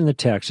read in the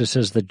text, it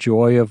says, the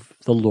joy of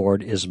the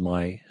Lord is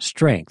my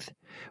strength.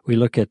 We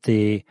look at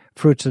the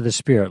fruits of the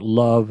Spirit,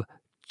 love,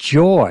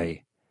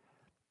 joy,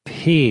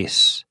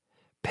 peace,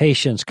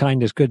 patience,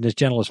 kindness, goodness,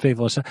 gentleness,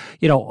 faithfulness.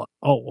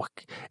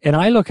 And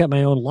I look at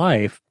my own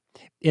life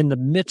in the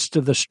midst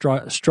of the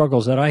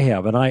struggles that I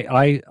have. And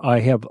I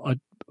have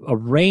a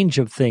range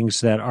of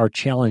things that are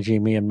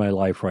challenging me in my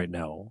life right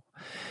now.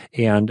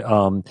 And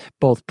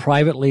both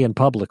privately and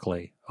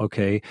publicly.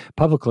 Okay,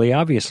 publicly,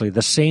 obviously,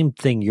 the same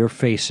thing you're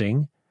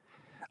facing,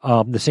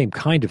 the same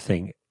kind of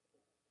thing.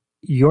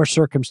 Your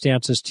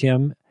circumstances,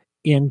 Tim,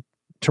 in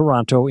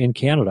Toronto, in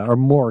Canada, are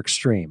more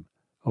extreme.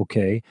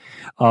 Okay,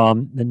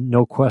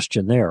 no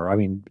question there. I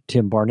mean,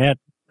 Tim Barnett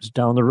is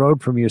down the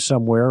road from you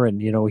somewhere,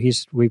 and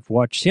we've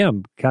watched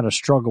him kind of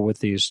struggle with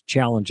these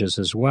challenges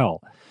as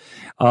well.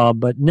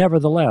 But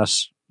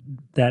nevertheless,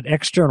 that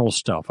external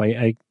stuff,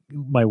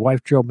 my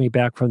wife drove me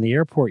back from the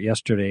airport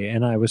yesterday,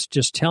 and I was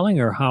just telling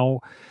her how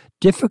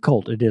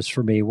difficult it is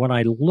for me when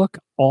I look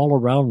all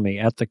around me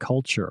at the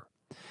culture,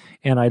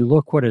 and I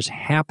look what is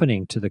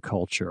happening to the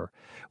culture,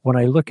 when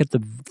I look at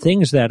the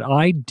things that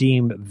I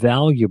deem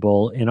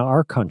valuable in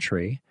our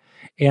country,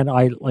 and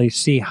I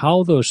see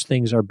how those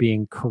things are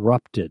being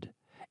corrupted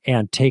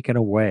and taken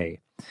away.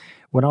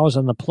 When I was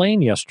on the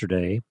plane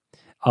yesterday,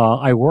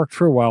 I worked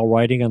for a while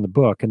writing on the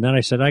book, and then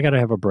I said, I got to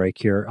have a break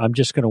here. I'm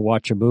just going to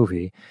watch a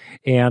movie.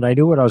 And I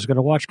knew what I was going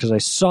to watch because I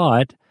saw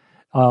it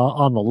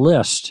on the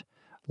list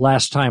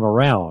last time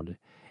around.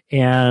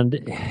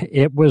 And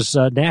it was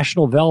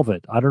National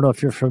Velvet. I don't know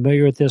if you're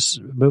familiar with this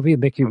movie,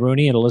 Mickey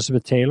Rooney and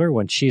Elizabeth Taylor,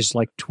 when she's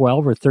like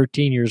 12 or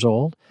 13 years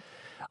old.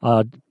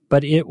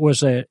 But it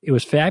was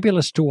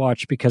fabulous to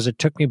watch because it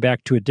took me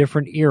back to a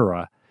different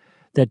era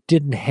that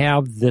didn't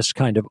have this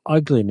kind of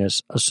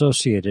ugliness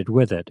associated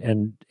with it.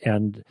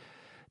 And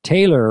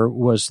Taylor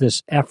was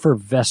this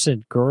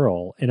effervescent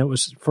girl. And it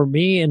was, for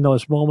me, in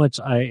those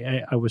moments,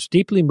 I was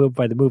deeply moved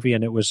by the movie,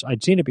 and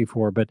I'd seen it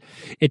before, but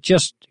it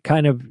just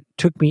kind of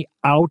took me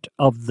out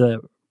of the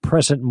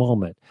present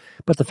moment.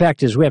 But the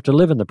fact is, we have to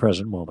live in the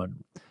present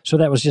moment. So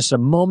that was just a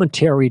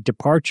momentary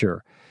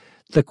departure.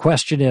 The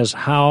question is,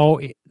 how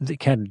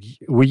can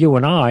you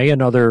and I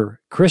and other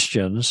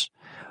Christians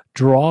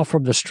draw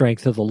from the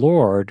strength of the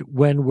Lord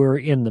when we're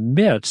in the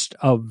midst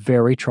of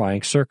very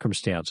trying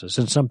circumstances?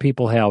 And some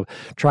people have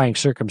trying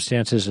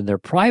circumstances in their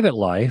private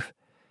life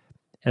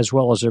as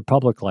well as their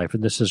public life.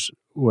 And this is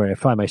where I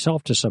find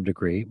myself to some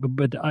degree,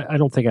 but I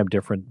don't think I'm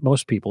different.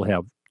 Most people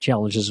have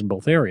challenges in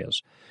both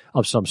areas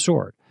of some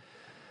sort.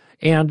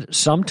 And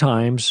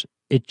sometimes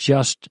it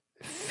just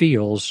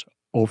feels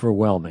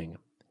overwhelming.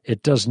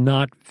 It does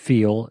not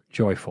feel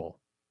joyful,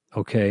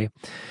 okay?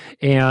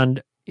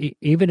 And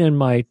even in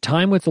my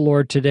time with the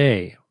Lord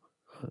today,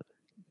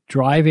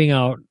 driving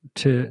out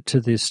to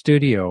the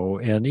studio,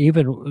 and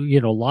even,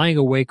 lying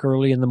awake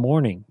early in the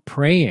morning,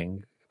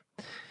 praying,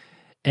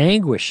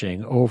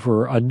 anguishing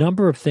over a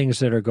number of things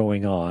that are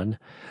going on,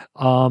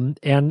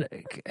 and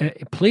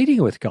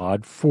pleading with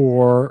God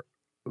for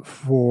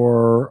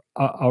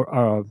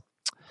a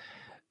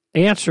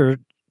answer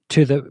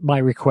to my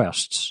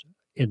requests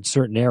in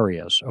certain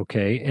areas,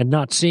 okay, and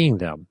not seeing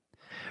them,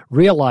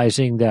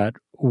 realizing that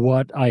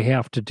what I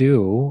have to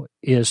do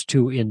is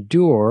to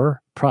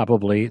endure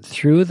probably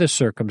through the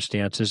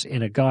circumstances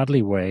in a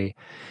godly way,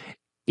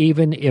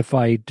 even if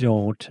I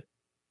don't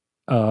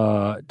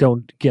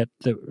get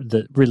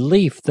the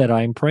relief that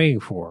I'm praying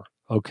for,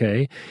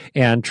 okay?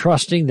 And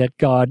trusting that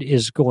God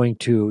is going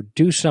to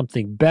do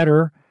something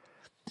better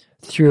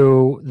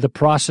through the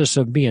process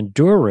of me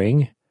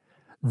enduring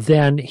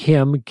than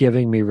Him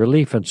giving me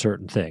relief in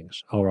certain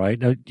things, all right?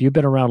 Now, you've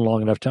been around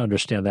long enough to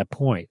understand that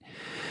point.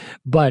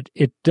 But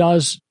it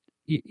does,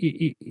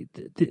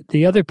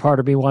 the other part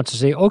of me wants to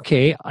say,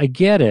 okay, I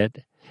get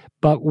it,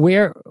 but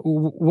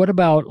what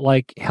about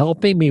like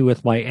helping me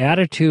with my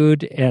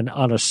attitude and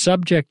on a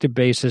subjective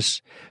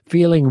basis,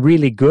 feeling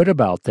really good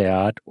about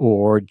that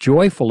or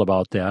joyful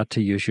about that,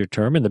 to use your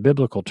term, in the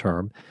biblical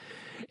term.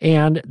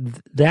 And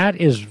that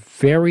is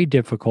very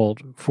difficult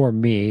for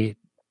me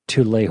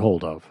to lay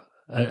hold of.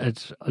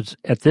 It's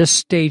at this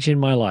stage in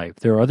my life.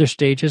 There are other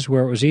stages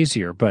where it was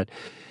easier, but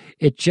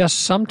it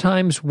just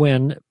sometimes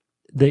when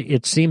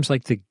it seems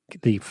like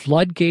the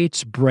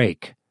floodgates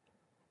break,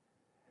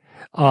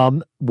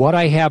 what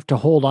I have to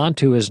hold on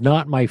to is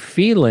not my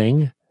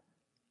feeling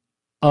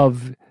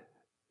of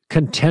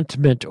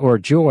contentment or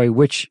joy,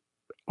 which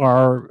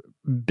are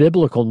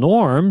biblical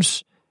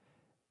norms,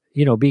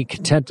 being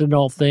content in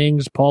all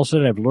things. Paul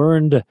said, I've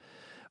learned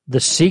the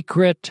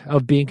secret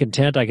of being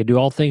content. I can do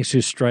all things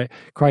through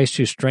Christ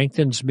who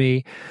strengthens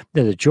me.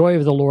 That the joy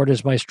of the Lord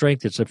is my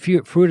strength. It's a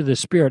fruit of the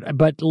Spirit.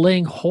 But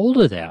laying hold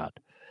of that,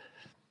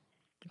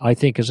 I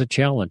think, is a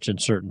challenge in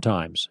certain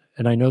times.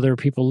 And I know there are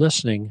people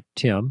listening,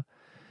 Tim,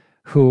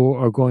 who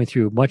are going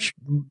through much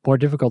more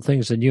difficult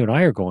things than you and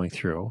I are going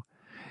through.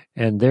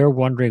 And they're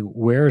wondering,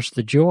 where's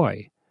the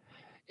joy?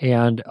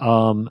 And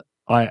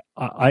I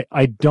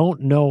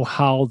don't know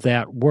how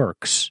that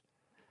works.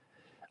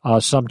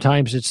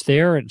 Sometimes it's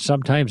there and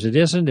sometimes it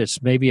isn't.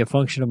 It's maybe a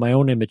function of my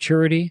own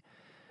immaturity.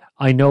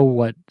 I know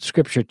what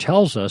Scripture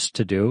tells us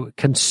to do.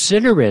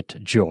 Consider it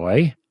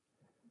joy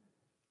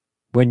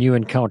when you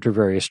encounter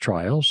various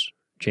trials.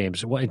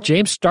 James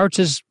starts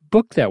his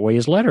book that way,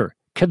 his letter.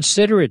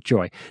 Consider it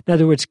joy. In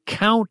other words,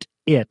 count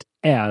it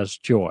as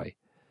joy.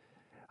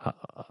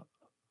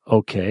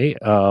 Okay,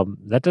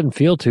 that doesn't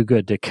feel too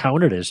good to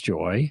count it as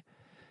joy.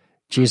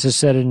 Jesus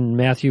said in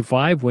Matthew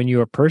 5, when you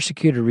are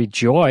persecuted,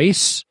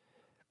 rejoice.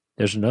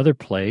 There's another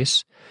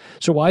place.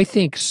 So I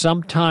think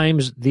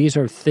sometimes these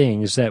are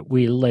things that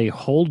we lay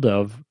hold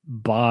of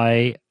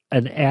by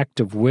an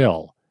act of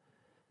will.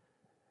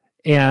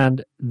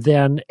 And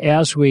then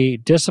as we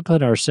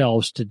discipline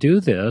ourselves to do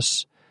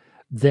this,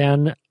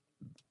 then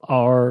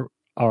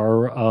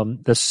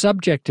the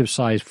subjective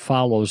side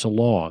follows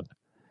along.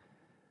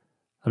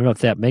 I don't know if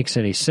that makes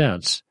any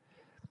sense.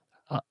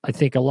 I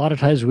think a lot of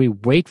times we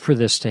wait for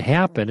this to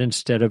happen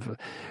instead of,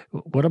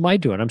 what am I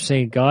doing? I'm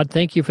saying, God,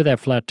 thank you for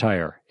that flat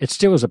tire. It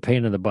still was a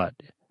pain in the butt.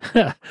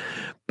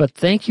 But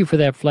thank you for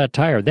that flat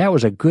tire. That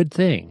was a good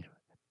thing.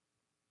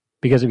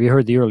 Because if you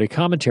heard the early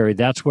commentary,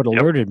 that's what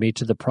alerted me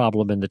to the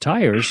problem in the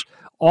tires,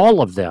 all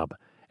of them.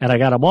 And I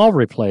got them all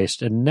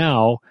replaced, and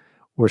now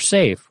we're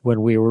safe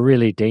when we were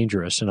really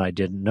dangerous and I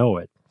didn't know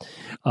it.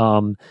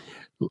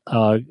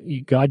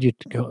 God,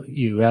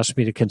 you asked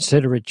me to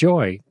consider it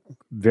joy,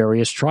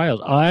 various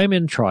trials. I'm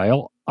in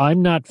trial.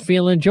 I'm not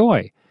feeling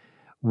joy.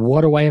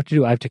 What do I have to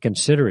do? I have to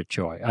consider it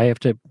joy. I have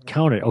to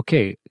count it.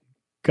 Okay,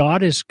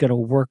 God is going to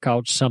work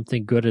out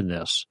something good in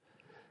this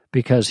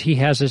because he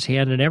has his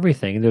hand in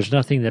everything. And there's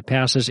nothing that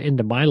passes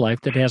into my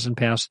life that hasn't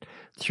passed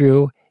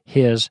through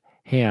his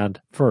hand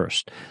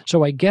first.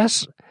 So I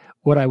guess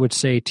what I would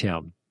say,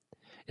 Tim,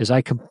 is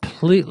I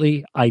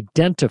completely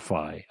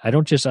identify. I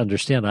don't just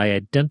understand, I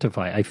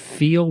identify. I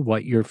feel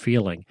what you're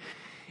feeling.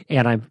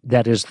 And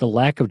that is the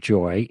lack of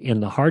joy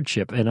in the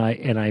hardship. And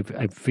I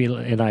feel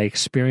and I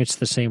experience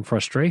the same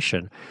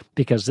frustration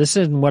because this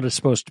isn't what it's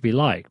supposed to be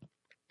like.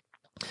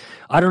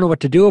 I don't know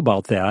what to do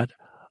about that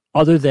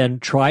other than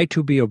try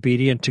to be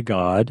obedient to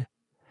God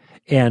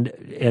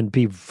and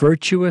be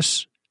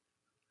virtuous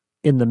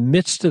in the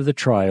midst of the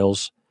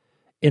trials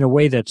in a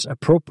way that's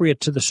appropriate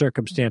to the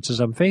circumstances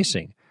I'm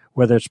facing,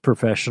 whether it's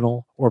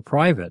professional or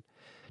private,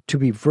 to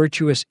be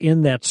virtuous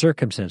in that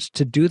circumstance,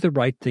 to do the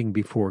right thing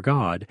before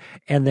God,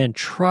 and then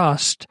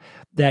trust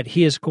that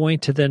he is going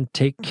to then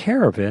take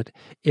care of it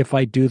if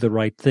I do the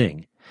right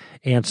thing.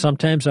 And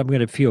sometimes I'm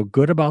going to feel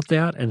good about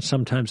that, and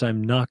sometimes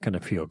I'm not going to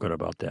feel good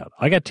about that.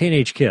 I got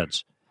teenage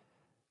kids,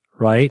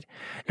 right?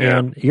 Yeah.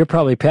 And you're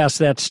probably past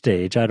that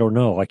stage. I don't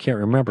know. I can't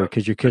remember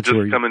because your kids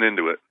were just coming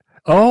into it.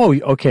 Oh,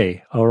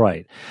 okay. All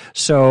right.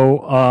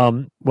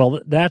 So, well,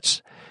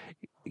 that's,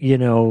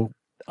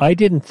 I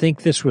didn't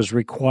think this was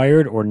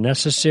required or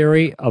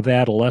necessary of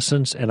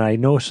adolescence, and I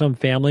know some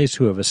families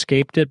who have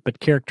escaped it, but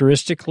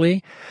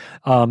characteristically,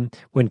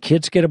 when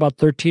kids get about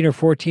 13 or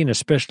 14,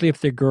 especially if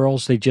they're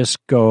girls, they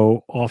just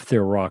go off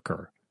their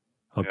rocker.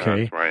 Okay? Yeah,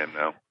 that's where I am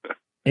now.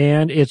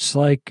 And it's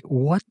like,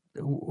 what,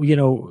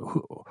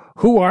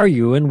 who are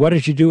you and what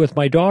did you do with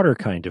my daughter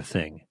kind of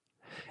thing?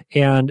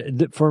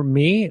 And for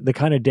me, the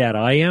kind of dad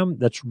I am,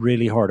 that's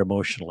really hard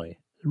emotionally.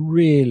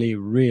 Really,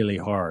 really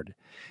hard.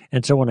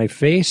 And so when I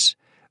face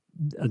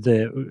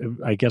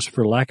I guess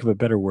for lack of a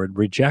better word,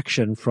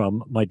 rejection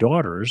from my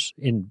daughters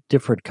in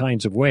different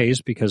kinds of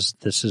ways, because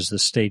this is the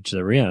stage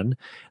they're in,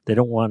 they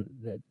don't want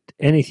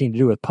anything to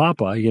do with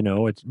Papa,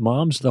 it's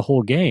mom's the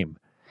whole game.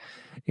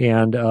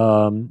 And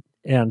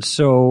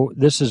so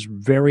this is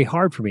very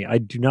hard for me. I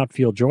do not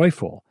feel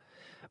joyful.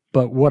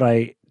 But what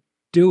I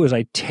do is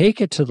I take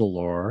it to the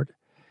Lord,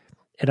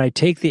 and I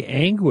take the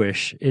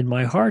anguish in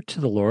my heart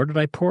to the Lord, and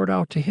I pour it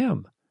out to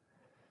him.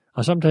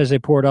 Sometimes I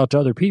pour it out to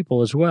other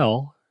people as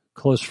well,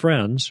 close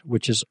friends,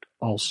 which is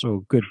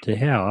also good to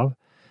have.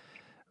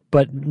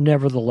 But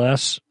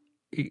nevertheless,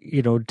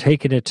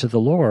 taking it to the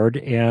Lord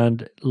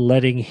and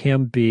letting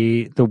him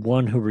be the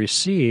one who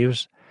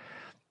receives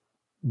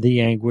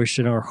the anguish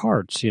in our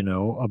hearts,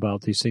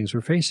 about these things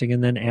we're facing,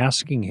 and then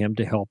asking him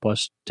to help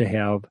us to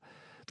have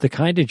the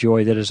kind of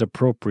joy that is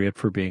appropriate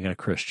for being a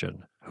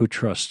Christian who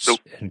trusts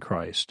in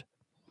Christ.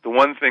 The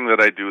one thing that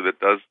I do that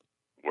does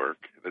work,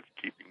 that's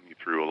keeping me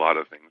through a lot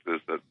of things,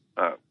 is that,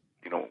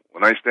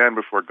 when I stand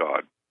before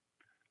God,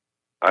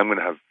 I'm going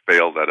to have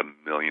failed at a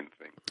million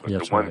things. But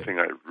the one thing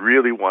I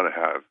really want to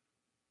have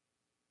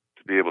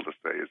to be able to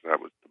say is that I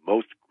was the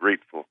most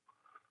grateful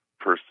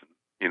person.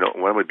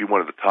 When I would be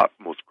one of the top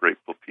most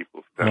grateful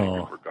people standing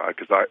before God,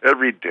 because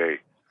every day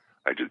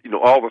I just,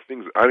 all the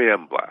things, I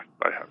am blessed.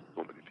 I have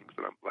so many things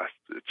that I'm blessed.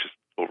 It's just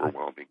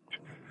overwhelming.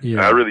 Yeah.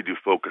 And I really do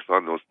focus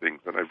on those things,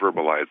 and I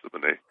verbalize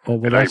them, and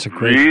that's I a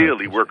great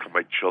really focus. work on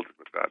my children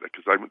with that,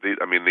 because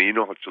you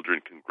know how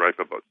children can gripe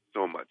about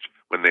so much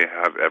when they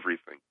have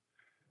everything,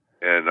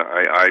 and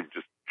I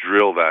just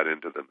drill that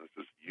into them.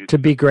 To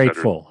be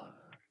grateful.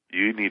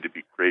 You need to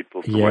be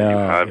grateful for what you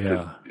have.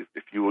 Yeah.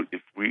 If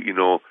we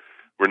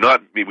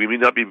we may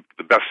not be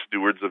the best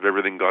stewards of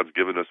everything God's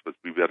given us, but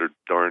we better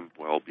darn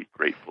well be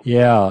grateful.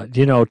 Yeah,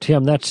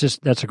 Tim, that's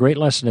a great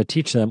lesson to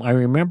teach them. I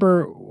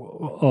remember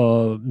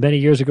many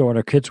years ago when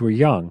our kids were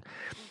young,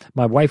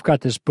 my wife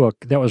got this book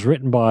that was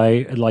written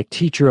by like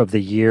Teacher of the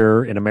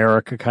Year in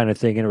America kind of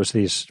thing, and it was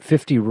these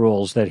 50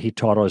 rules that he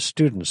taught his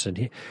students,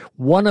 and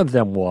one of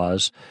them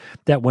was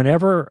that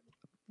whenever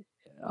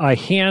I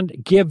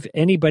give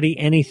anybody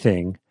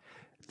anything,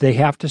 they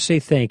have to say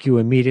thank you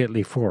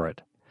immediately for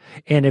it.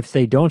 And if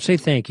they don't say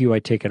thank you, I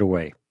take it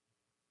away.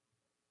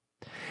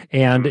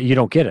 And you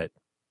don't get it.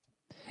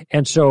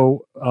 And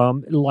so,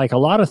 like a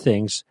lot of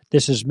things,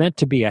 this is meant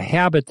to be a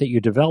habit that you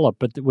develop,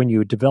 but when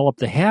you develop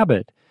the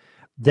habit,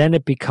 then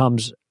it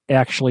becomes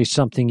actually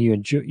something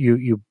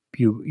you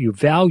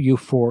value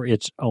for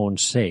its own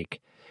sake.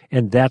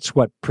 And that's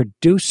what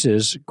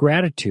produces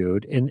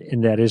gratitude,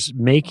 and that is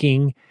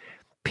making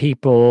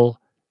people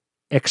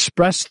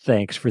express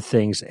thanks for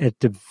things. It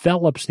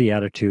develops the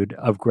attitude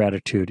of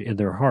gratitude in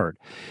their heart.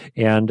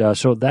 And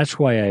so that's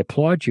why I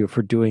applaud you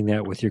for doing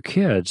that with your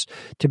kids,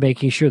 to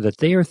making sure that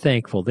they are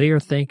thankful. They are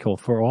thankful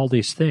for all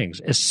these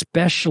things,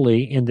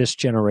 especially in this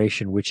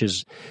generation,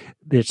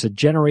 it's a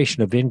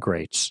generation of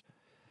ingrates.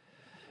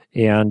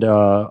 And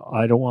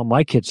I don't want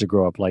my kids to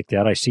grow up like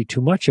that. I see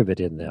too much of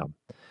it in them.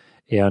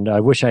 And I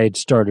wish I had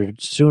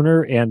started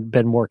sooner and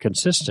been more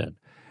consistent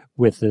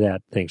with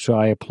that thing. So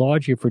I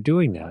applaud you for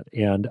doing that.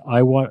 And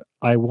I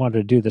want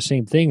to do the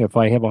same thing if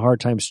I have a hard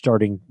time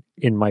starting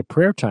in my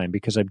prayer time,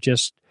 because I'm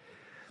just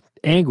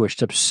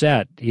anguished,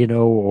 upset,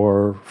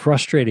 or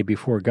frustrated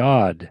before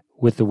God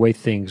with the way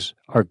things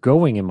are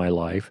going in my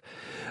life,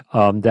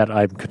 that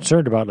I'm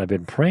concerned about and I've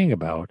been praying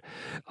about.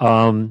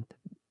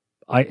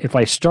 If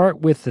I start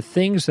with the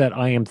things that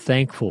I am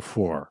thankful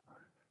for,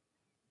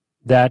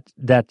 that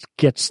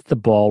gets the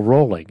ball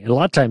rolling. And a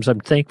lot of times I'm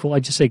thankful.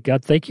 I just say,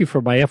 God, thank you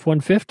for my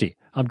F-150.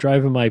 I'm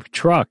driving my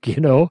truck,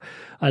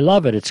 I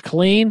love it. It's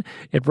clean.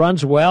 It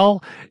runs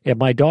well. And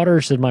my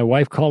daughters and my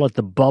wife call it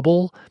the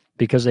bubble,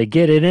 because they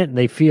get in it and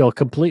they feel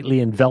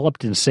completely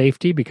enveloped in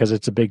safety because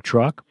it's a big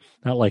truck,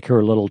 not like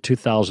her little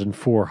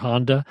 2004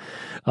 Honda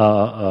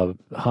with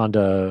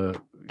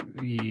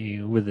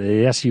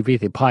the SUV,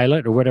 the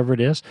Pilot or whatever it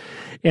is.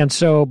 And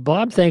so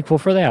I'm thankful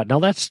for that. Now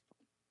that's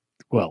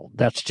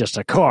just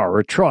a car or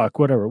a truck,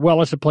 whatever.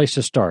 Well, it's a place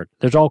to start.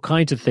 There's all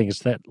kinds of things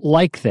that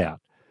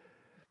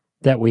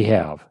we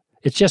have.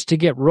 It's just to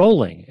get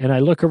rolling. And I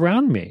look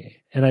around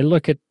me and I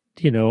look at,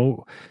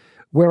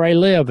 where I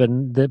live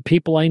and the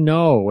people I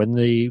know and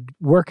the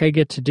work I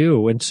get to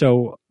do. And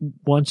so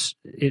once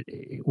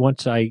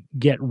I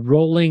get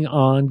rolling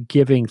on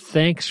giving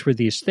thanks for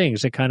these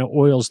things, it kind of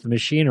oils the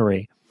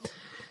machinery,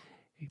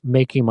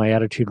 making my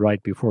attitude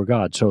right before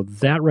God. So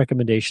that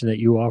recommendation that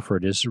you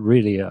offered is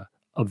really a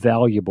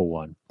valuable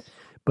one.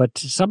 But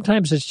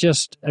sometimes it's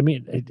just,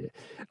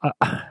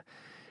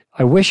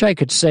 I wish I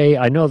could say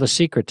I know the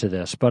secret to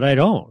this, but I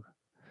don't.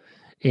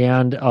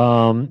 And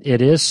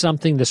it is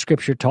something the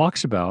Scripture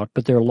talks about,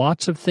 but there are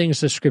lots of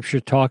things the Scripture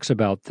talks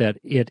about that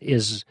it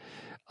is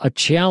a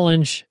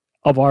challenge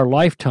of our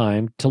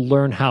lifetime to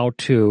learn how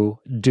to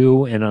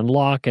do and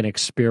unlock and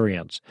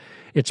experience.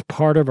 It's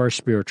part of our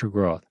spiritual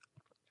growth.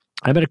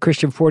 I've been a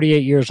Christian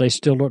 48 years. I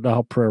still don't know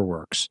how prayer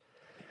works.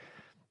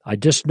 I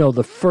just know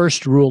the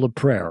first rule of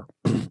prayer,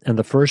 and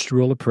the first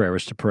rule of prayer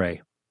is to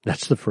pray.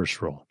 That's the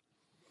first rule.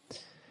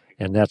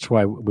 And that's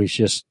why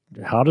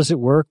how does it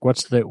work?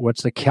 What's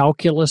the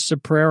calculus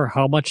of prayer?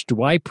 How much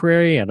do I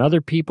pray and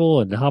other people,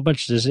 and how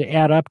much does it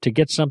add up to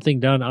get something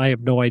done? I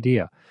have no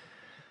idea.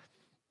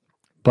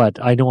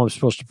 But I know I'm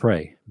supposed to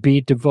pray. Be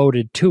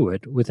devoted to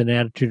it with an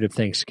attitude of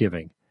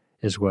thanksgiving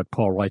is what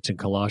Paul writes in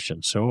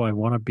Colossians. So I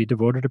want to be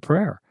devoted to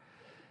prayer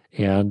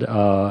and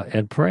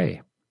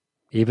pray,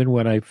 even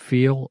when I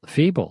feel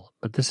feeble.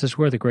 But this is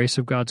where the grace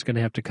of God's going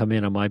to have to come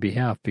in on my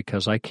behalf,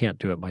 because I can't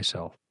do it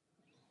myself.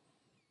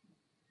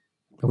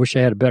 I wish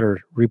I had a better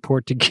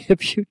report to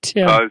give you,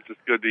 Tim. It's just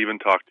good to even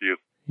talk to you.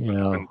 Yeah.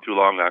 It's been too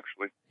long,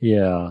 actually.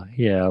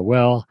 Yeah.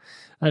 Well,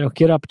 I don't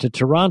get up to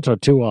Toronto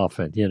too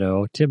often,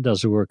 Tim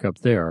does the work up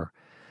there.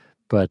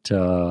 But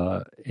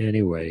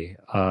anyway,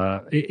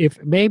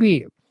 if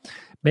maybe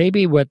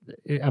what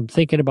I'm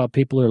thinking about,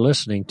 people who are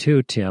listening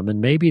too, Tim, and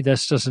maybe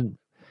this doesn't,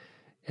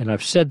 and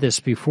I've said this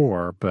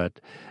before, but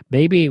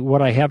maybe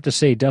what I have to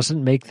say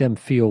doesn't make them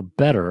feel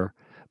better,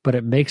 but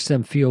it makes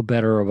them feel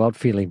better about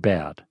feeling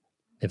bad,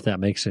 if that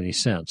makes any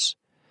sense.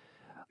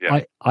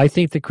 Yeah. I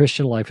think the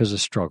Christian life is a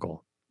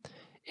struggle.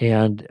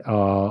 And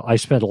I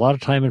spent a lot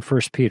of time in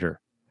 1 Peter,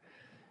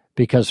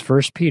 because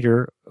 1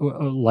 Peter,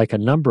 like a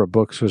number of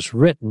books, was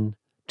written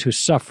to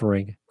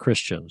suffering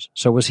Christians.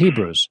 So was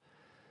Hebrews.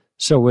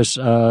 So was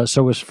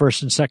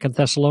First and Second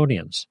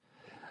Thessalonians,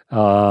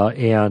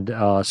 and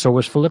so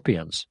was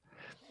Philippians.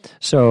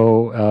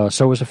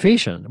 So was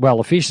Ephesians. Well,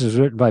 Ephesians was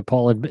written by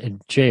Paul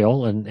in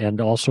jail, and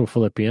also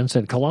Philippians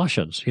and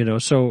Colossians.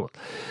 So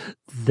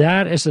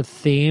that is a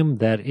theme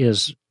that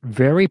is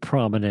very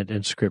prominent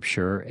in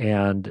Scripture,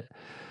 and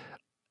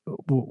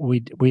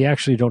we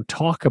actually don't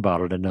talk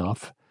about it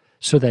enough,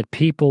 so that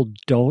people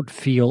don't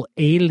feel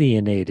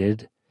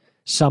alienated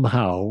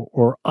somehow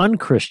or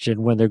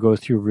unchristian when they go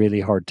through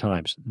really hard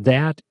times.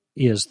 That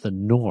is the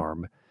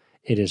norm.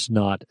 It is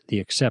not the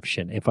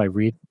exception. If I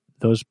read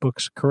those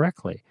books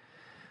correctly,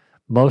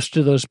 most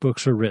of those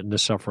books are written to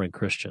suffering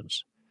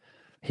Christians.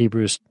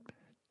 Hebrews,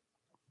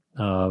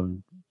 First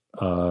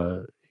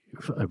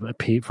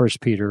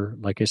Peter,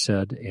 like I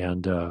said,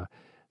 and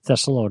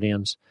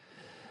Thessalonians.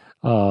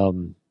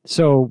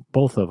 So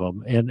both of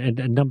them, and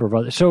a number of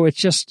others. So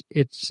it's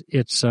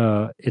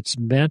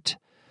meant.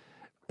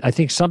 I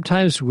think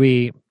sometimes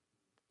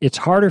it's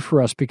harder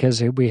for us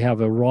because we have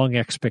a wrong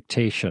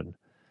expectation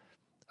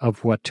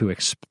of what to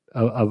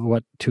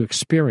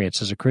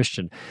experience as a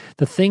Christian.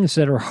 The things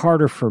that are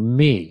harder for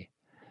me,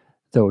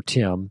 though,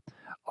 Tim,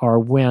 are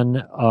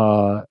when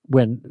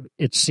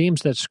it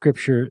seems that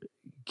Scripture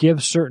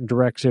gives certain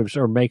directives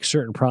or makes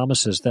certain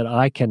promises that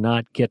I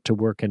cannot get to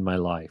work in my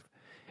life.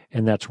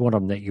 And that's one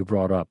of them that you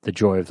brought up, the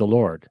joy of the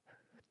Lord,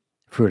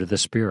 fruit of the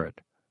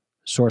Spirit,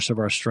 source of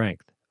our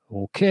strength.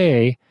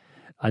 Okay,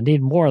 I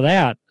need more of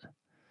that.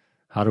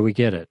 How do we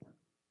get it?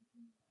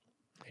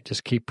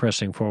 Just keep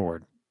pressing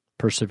forward,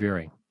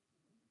 persevering.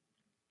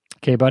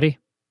 Okay, buddy?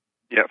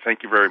 Yeah,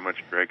 thank you very much,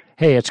 Greg.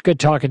 Hey, it's good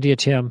talking to you,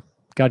 Tim.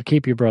 God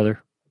keep you,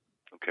 brother.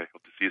 Okay,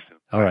 hope to see you soon.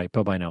 All right,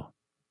 bye-bye now.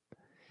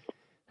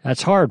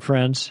 That's hard,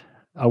 friends.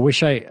 I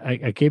wish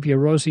I gave you a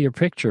rosier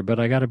picture, but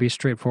I got to be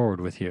straightforward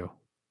with you.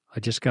 I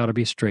just got to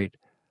be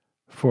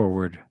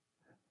straightforward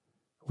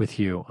with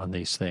you on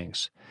these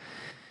things.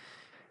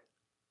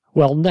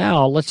 Well,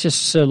 now let's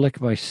just look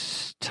at my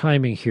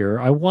timing here.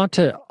 I want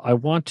to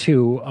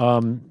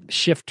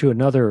shift to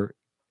another.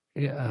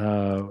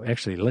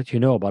 Actually, let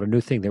you know about a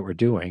new thing that we're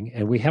doing,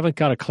 and we haven't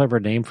got a clever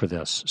name for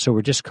this, so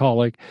we're just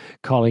calling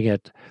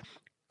it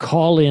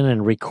 "Call In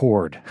and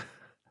Record."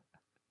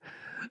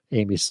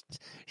 Amy's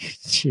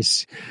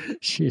she's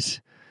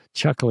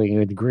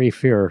chuckling in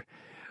grief here.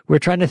 We're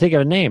trying to think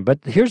of a name, but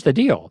here's the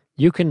deal: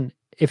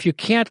 if you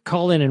can't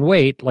call in and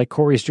wait, like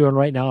Corey's doing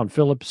right now and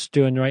Philip's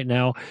doing right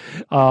now,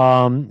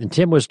 and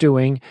Tim was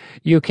doing,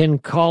 you can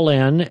call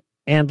in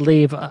and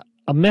leave a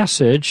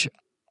message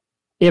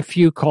if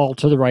you call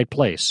to the right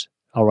place.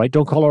 All right,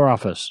 don't call our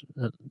office.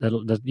 That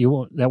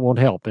won't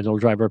help, and it'll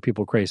drive our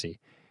people crazy.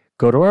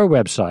 Go to our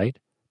website,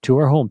 to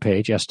our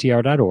homepage,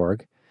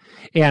 str.org,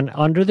 and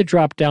under the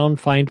drop-down,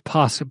 find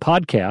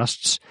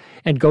podcasts,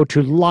 and go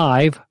to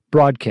live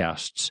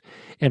broadcasts.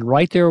 And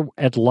right there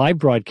at live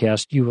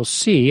broadcast, you will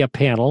see a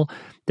panel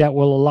that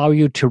will allow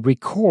you to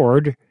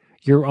record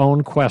your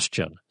own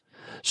question.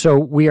 So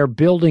we are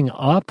building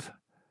up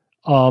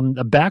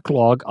a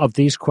backlog of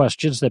these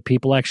questions that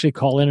people actually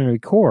call in and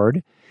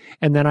record,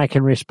 and then I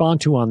can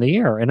respond to on the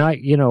air. And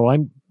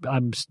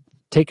I'm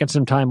taking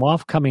some time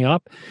off coming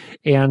up,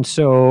 and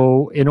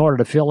so in order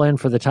to fill in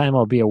for the time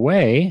I'll be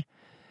away,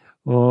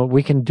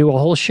 we can do a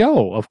whole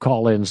show of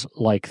call-ins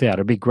like that.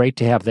 It'd be great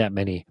to have that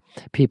many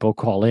people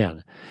call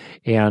in.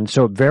 And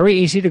so very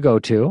easy to go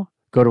to.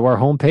 Go to our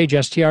homepage,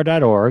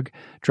 str.org,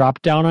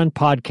 drop down on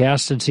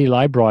podcasts and see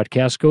live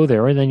broadcasts. Go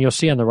there, and then you'll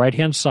see on the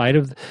right-hand side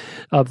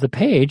of the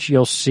page,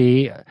 you'll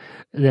see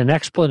an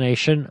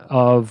explanation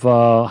of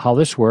how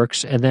this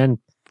works, and then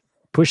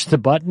push the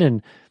button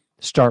and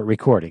start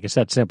recording. It's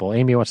that simple.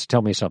 Amy wants to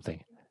tell me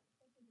something.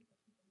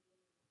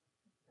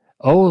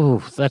 Oh,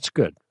 that's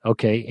good.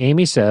 Okay,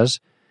 Amy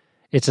says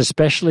it's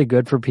especially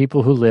good for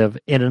people who live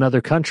in another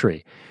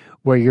country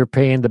where you're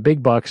paying the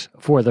big bucks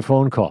for the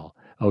phone call.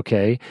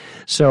 Okay,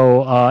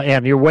 so,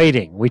 and you're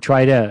waiting. We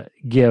try to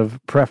give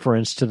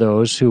preference to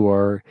those who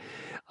are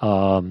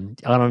on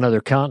another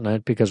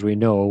continent because we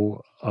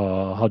know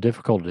how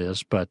difficult it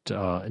is. But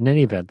in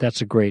any event,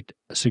 that's a great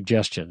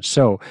suggestion.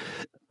 So,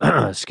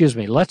 excuse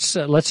me,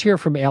 let's hear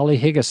from Allie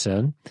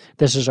Higginson.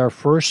 This is our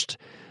first,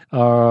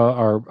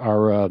 our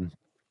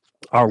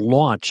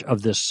launch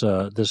of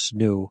this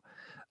new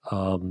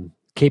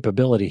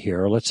capability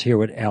here. Let's hear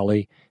what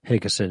Allie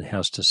Higginson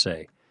has to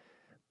say.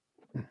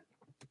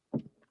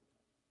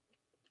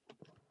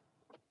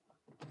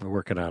 We're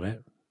working on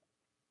it.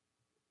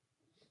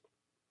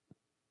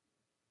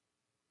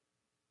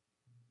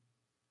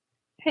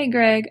 Hey,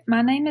 Greg.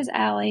 My name is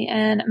Allie,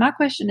 and my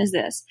question is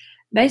this.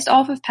 Based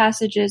off of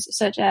passages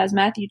such as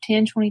Matthew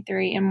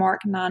 10:23 and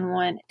Mark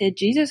 9:1, did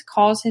Jesus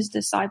cause his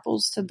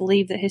disciples to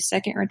believe that his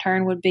second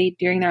return would be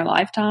during their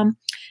lifetime?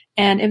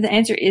 And if the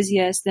answer is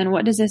yes, then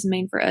what does this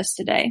mean for us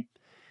today?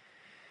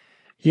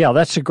 Yeah,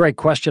 that's a great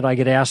question. I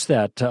get asked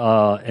that,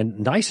 and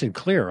nice and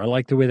clear. I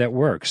like the way that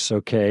works.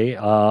 Okay,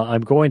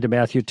 I'm going to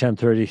Matthew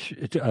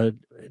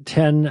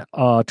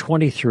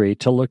 10:23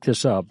 to look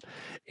this up,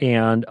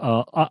 and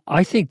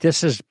I think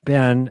this has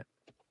been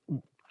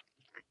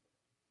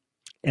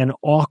an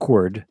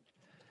awkward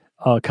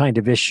kind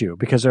of issue,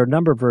 because there are a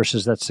number of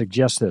verses that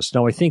suggest this.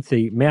 Now, I think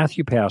the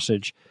Matthew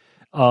passage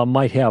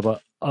might have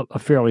a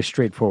fairly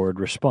straightforward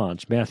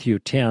response. Matthew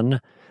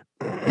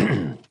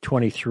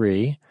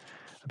 10:23.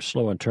 I'm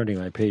slow on turning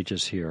my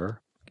pages here.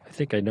 I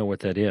think I know what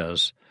that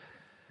is.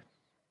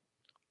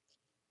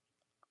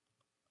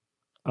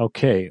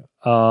 Okay.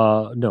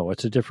 No,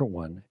 it's a different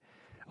one.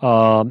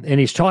 And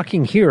he's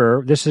talking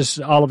here, this is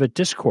Olivet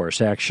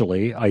Discourse,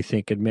 actually, I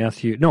think, in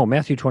Matthew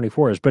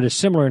 24 is, but it's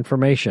similar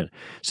information.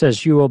 It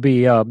says, you will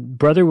be,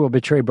 brother will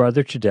betray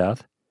brother to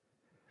death,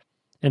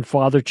 and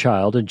father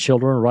child, and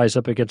children will rise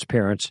up against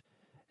parents,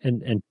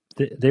 and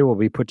they will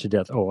be put to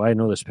death. Oh, I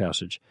know this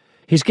passage.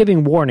 He's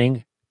giving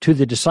warning to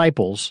the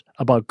disciples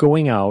about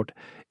going out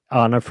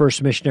on a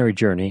first missionary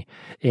journey,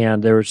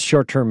 and there's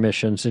short-term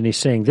missions, and he's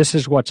saying, this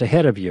is what's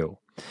ahead of you.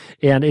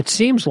 And it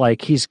seems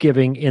like he's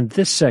giving, in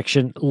this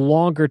section,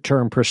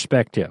 longer-term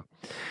perspective.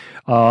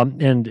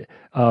 You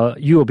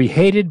will be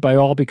hated by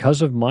all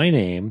because of my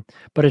name,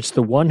 but it's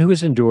the one who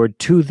has endured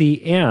to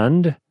the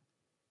end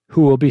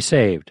who will be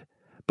saved.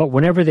 But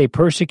whenever they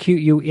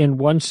persecute you in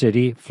one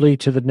city, flee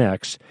to the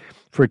next.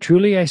 For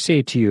truly I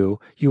say to you,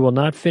 you will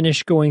not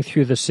finish going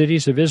through the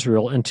cities of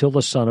Israel until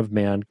the Son of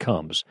Man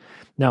comes.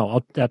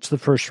 Now, that's the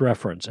first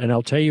reference, and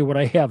I'll tell you what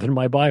I have in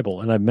my Bible,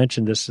 and I've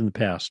mentioned this in the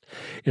past,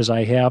 is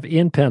I have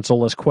in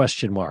pencil this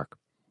question mark,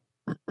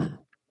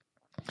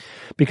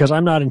 because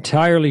I'm not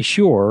entirely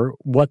sure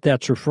what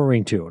that's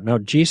referring to. Now,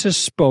 Jesus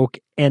spoke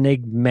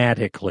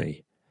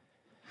enigmatically.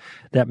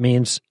 That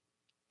means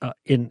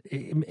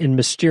in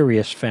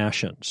mysterious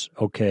fashions,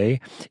 okay?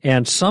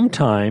 And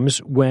sometimes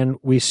when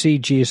we see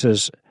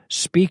Jesus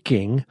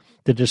speaking,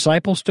 the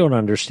disciples don't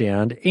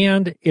understand,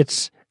 and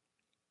it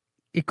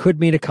could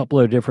mean a couple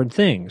of different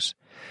things.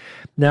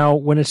 Now,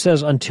 when it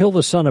says, until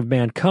the Son of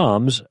Man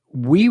comes,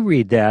 we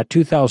read that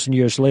 2,000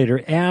 years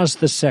later as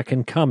the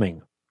second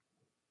coming.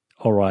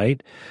 All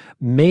right?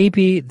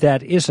 Maybe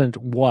that isn't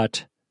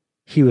what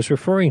he was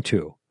referring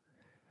to.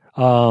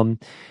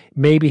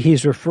 Maybe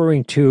he's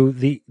referring to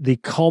the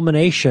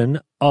culmination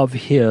of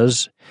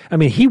his,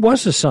 he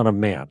was the Son of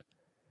Man,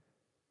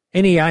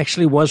 and he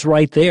actually was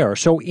right there.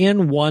 So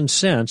in one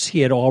sense, he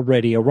had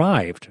already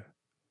arrived,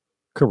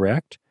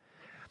 correct?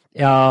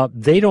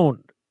 They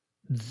don't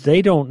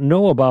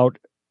know about,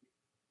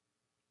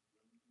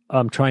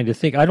 I'm trying to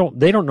think,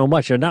 they don't know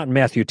much, they're not in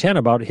Matthew 10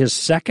 about his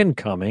second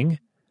coming,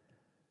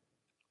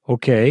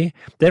 okay?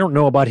 They don't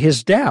know about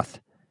his death.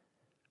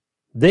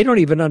 They don't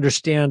even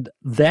understand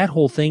that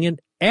whole thing,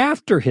 and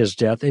after his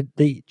death,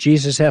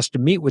 Jesus has to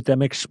meet with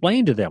them,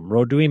 explain to them,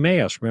 Road to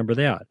Emmaus, remember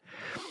that.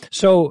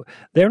 So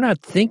they're not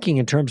thinking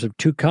in terms of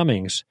two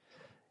comings.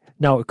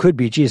 Now, it could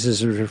be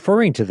Jesus is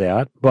referring to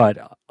that, but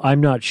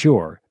I'm not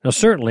sure. Now,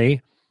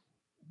 certainly,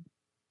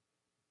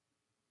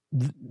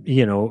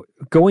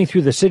 going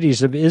through the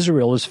cities of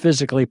Israel is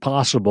physically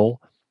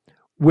possible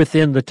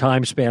within the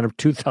time span of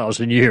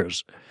 2,000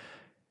 years.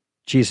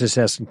 Jesus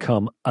hasn't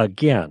come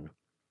again.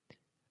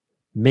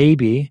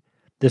 Maybe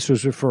this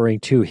was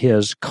referring to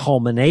his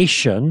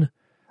culmination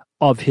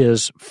of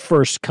his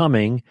first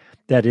coming,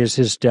 that is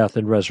his death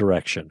and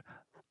resurrection.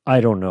 I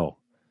don't know.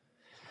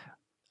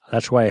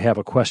 That's why I have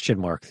a question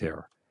mark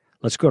there.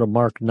 Let's go to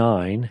Mark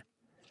 9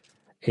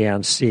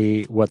 and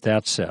see what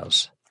that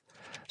says.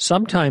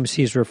 Sometimes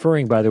he's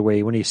referring, by the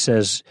way, when he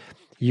says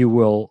you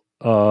will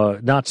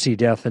not see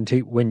death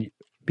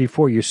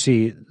before you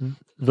see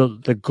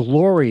the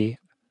glory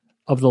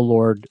of the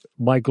Lord,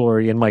 my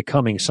glory and my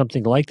coming,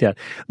 something like that.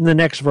 And the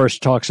next verse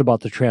talks about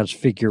the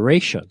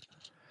transfiguration.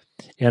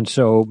 And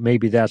so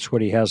maybe that's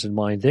what he has in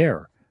mind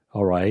there.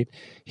 All right.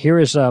 Here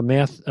is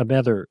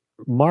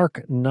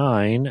Mark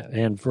 9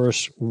 and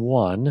verse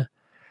 1,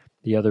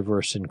 the other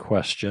verse in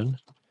question.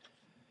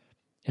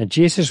 And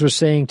Jesus was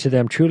saying to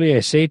them, truly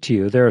I say to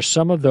you, there are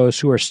some of those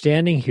who are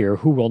standing here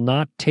who will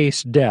not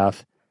taste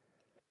death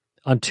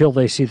until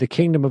they see the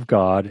kingdom of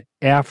God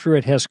after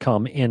it has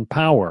come in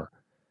power.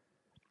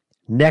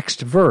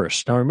 Next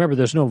verse. Now remember,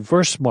 there's no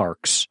verse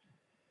marks.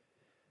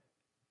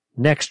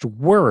 Next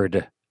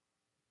word.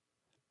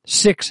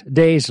 6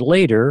 days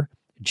later,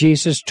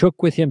 Jesus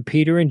took with him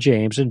Peter and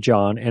James and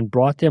John and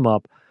brought them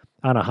up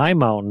on a high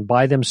mountain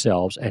by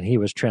themselves, and he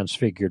was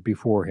transfigured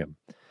before them,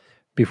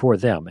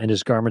 and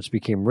his garments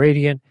became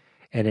radiant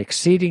and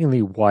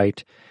exceedingly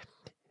white,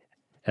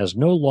 as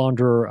no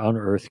launderer on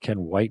earth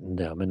can whiten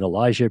them. And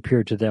Elijah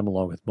appeared to them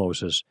along with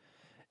Moses,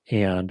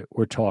 and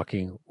were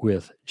talking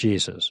with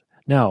Jesus.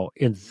 Now,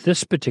 in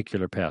this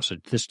particular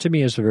passage, this to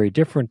me is very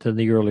different than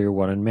the earlier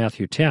one in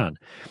Matthew 10.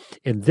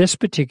 In this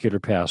particular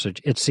passage,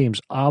 it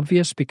seems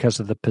obvious because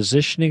of the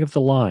positioning of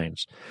the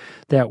lines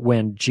that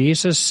when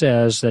Jesus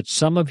says that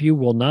some of you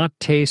will not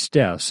taste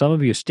death, some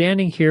of you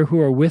standing here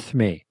who are with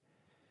me,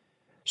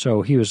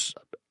 so he was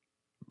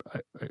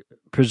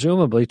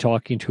presumably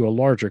talking to a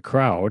larger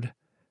crowd.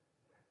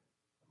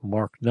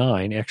 Mark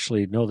 9,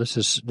 actually, no, this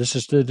is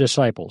the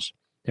disciples.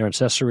 They're in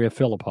Caesarea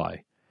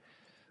Philippi.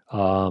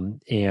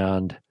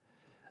 And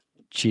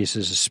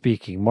Jesus is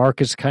speaking.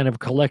 Mark is kind of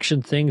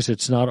collection things.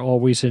 It's not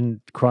always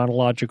in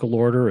chronological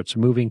order. It's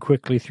moving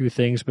quickly through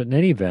things. But in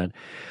any event,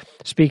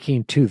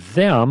 speaking to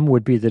them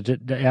would be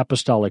the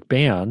apostolic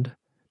band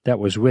that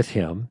was with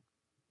him.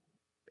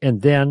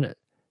 And then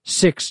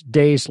 6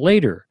 days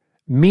later,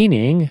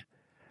 meaning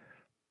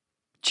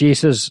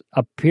Jesus'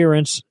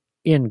 appearance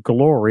in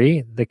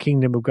glory, the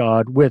kingdom of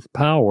God with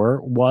power,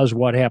 was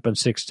what happened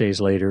 6 days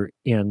later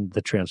in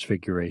the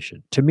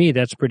Transfiguration. To me,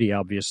 that's pretty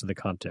obvious in the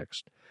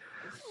context.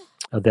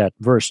 That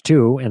verse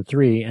 2 and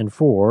 3 and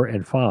 4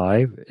 and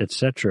 5,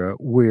 etc.,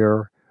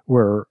 were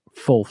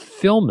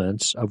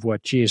fulfillments of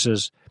what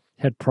Jesus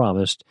had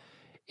promised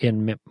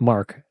in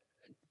Mark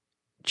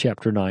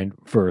chapter 9,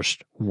 verse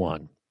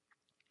 1.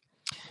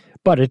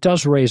 But it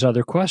does raise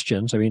other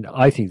questions. I mean,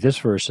 I think this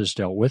verse is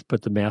dealt with,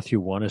 but the Matthew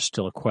 1 is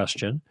still a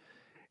question.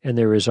 And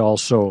there is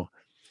also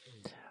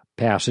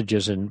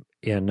passages in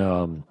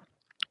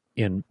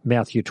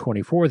Matthew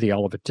 24, the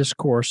Olivet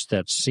Discourse,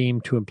 that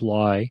seem to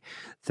imply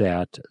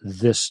that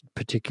this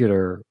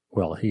particular,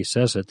 well, he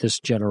says that this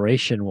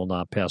generation will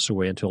not pass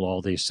away until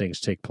all these things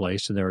take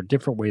place, and there are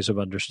different ways of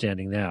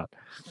understanding that.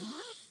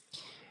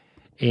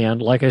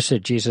 And like I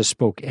said, Jesus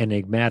spoke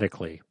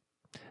enigmatically.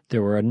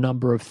 There were a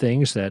number of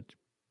things that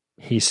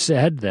he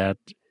said that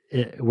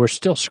we're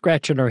still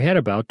scratching our head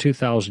about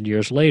 2,000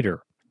 years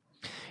later.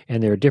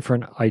 And there are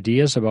different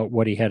ideas about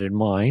what he had in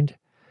mind.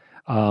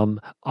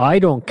 I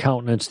don't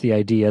countenance the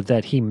idea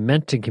that he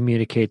meant to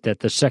communicate that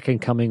the second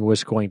coming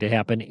was going to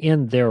happen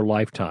in their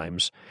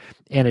lifetimes,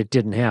 and it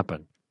didn't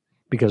happen,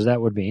 because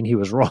that would mean he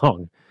was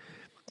wrong.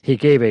 He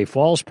gave a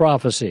false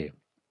prophecy.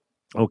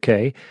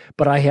 Okay,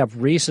 but I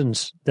have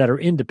reasons that are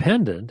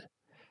independent,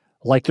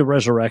 like the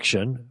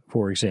resurrection,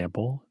 for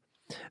example,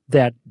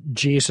 that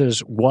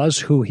Jesus was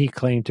who he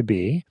claimed to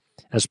be,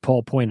 as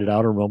Paul pointed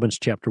out in Romans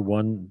chapter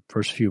 1,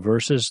 first few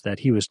verses, that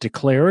he was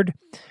declared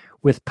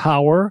with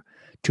power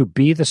to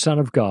be the Son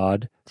of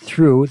God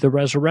through the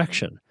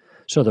resurrection.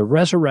 So the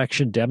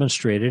resurrection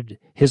demonstrated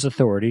his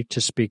authority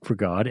to speak for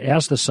God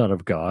as the Son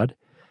of God,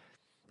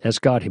 as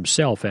God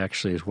himself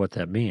actually is what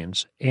that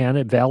means, and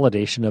a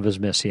validation of his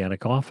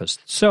messianic office.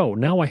 So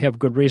now I have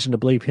good reason to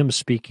believe him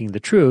speaking the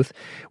truth.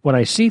 When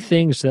I see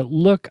things that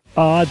look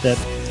odd, that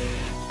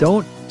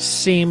don't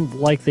seem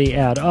like they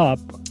add up,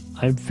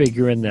 I'm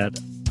figuring that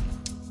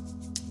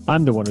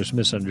I'm the one who's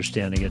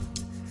misunderstanding it,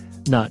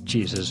 not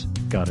Jesus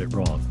got it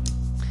wrong.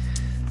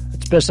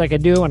 That's the best I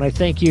can do, and I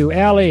thank you,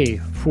 Allie,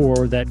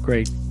 for that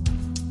great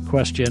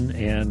question.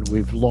 And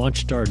we've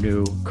launched our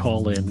new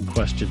call-in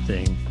question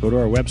thing. Go to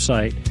our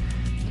website,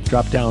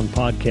 drop down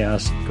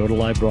podcast, go to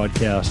live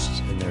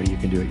broadcasts, and there you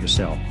can do it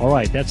yourself. All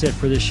right, that's it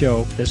for this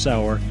show, this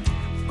hour.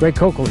 Greg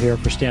Kokel here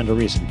for Stand to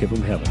Reason. Give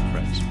them heaven,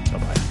 friends.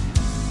 Bye-bye.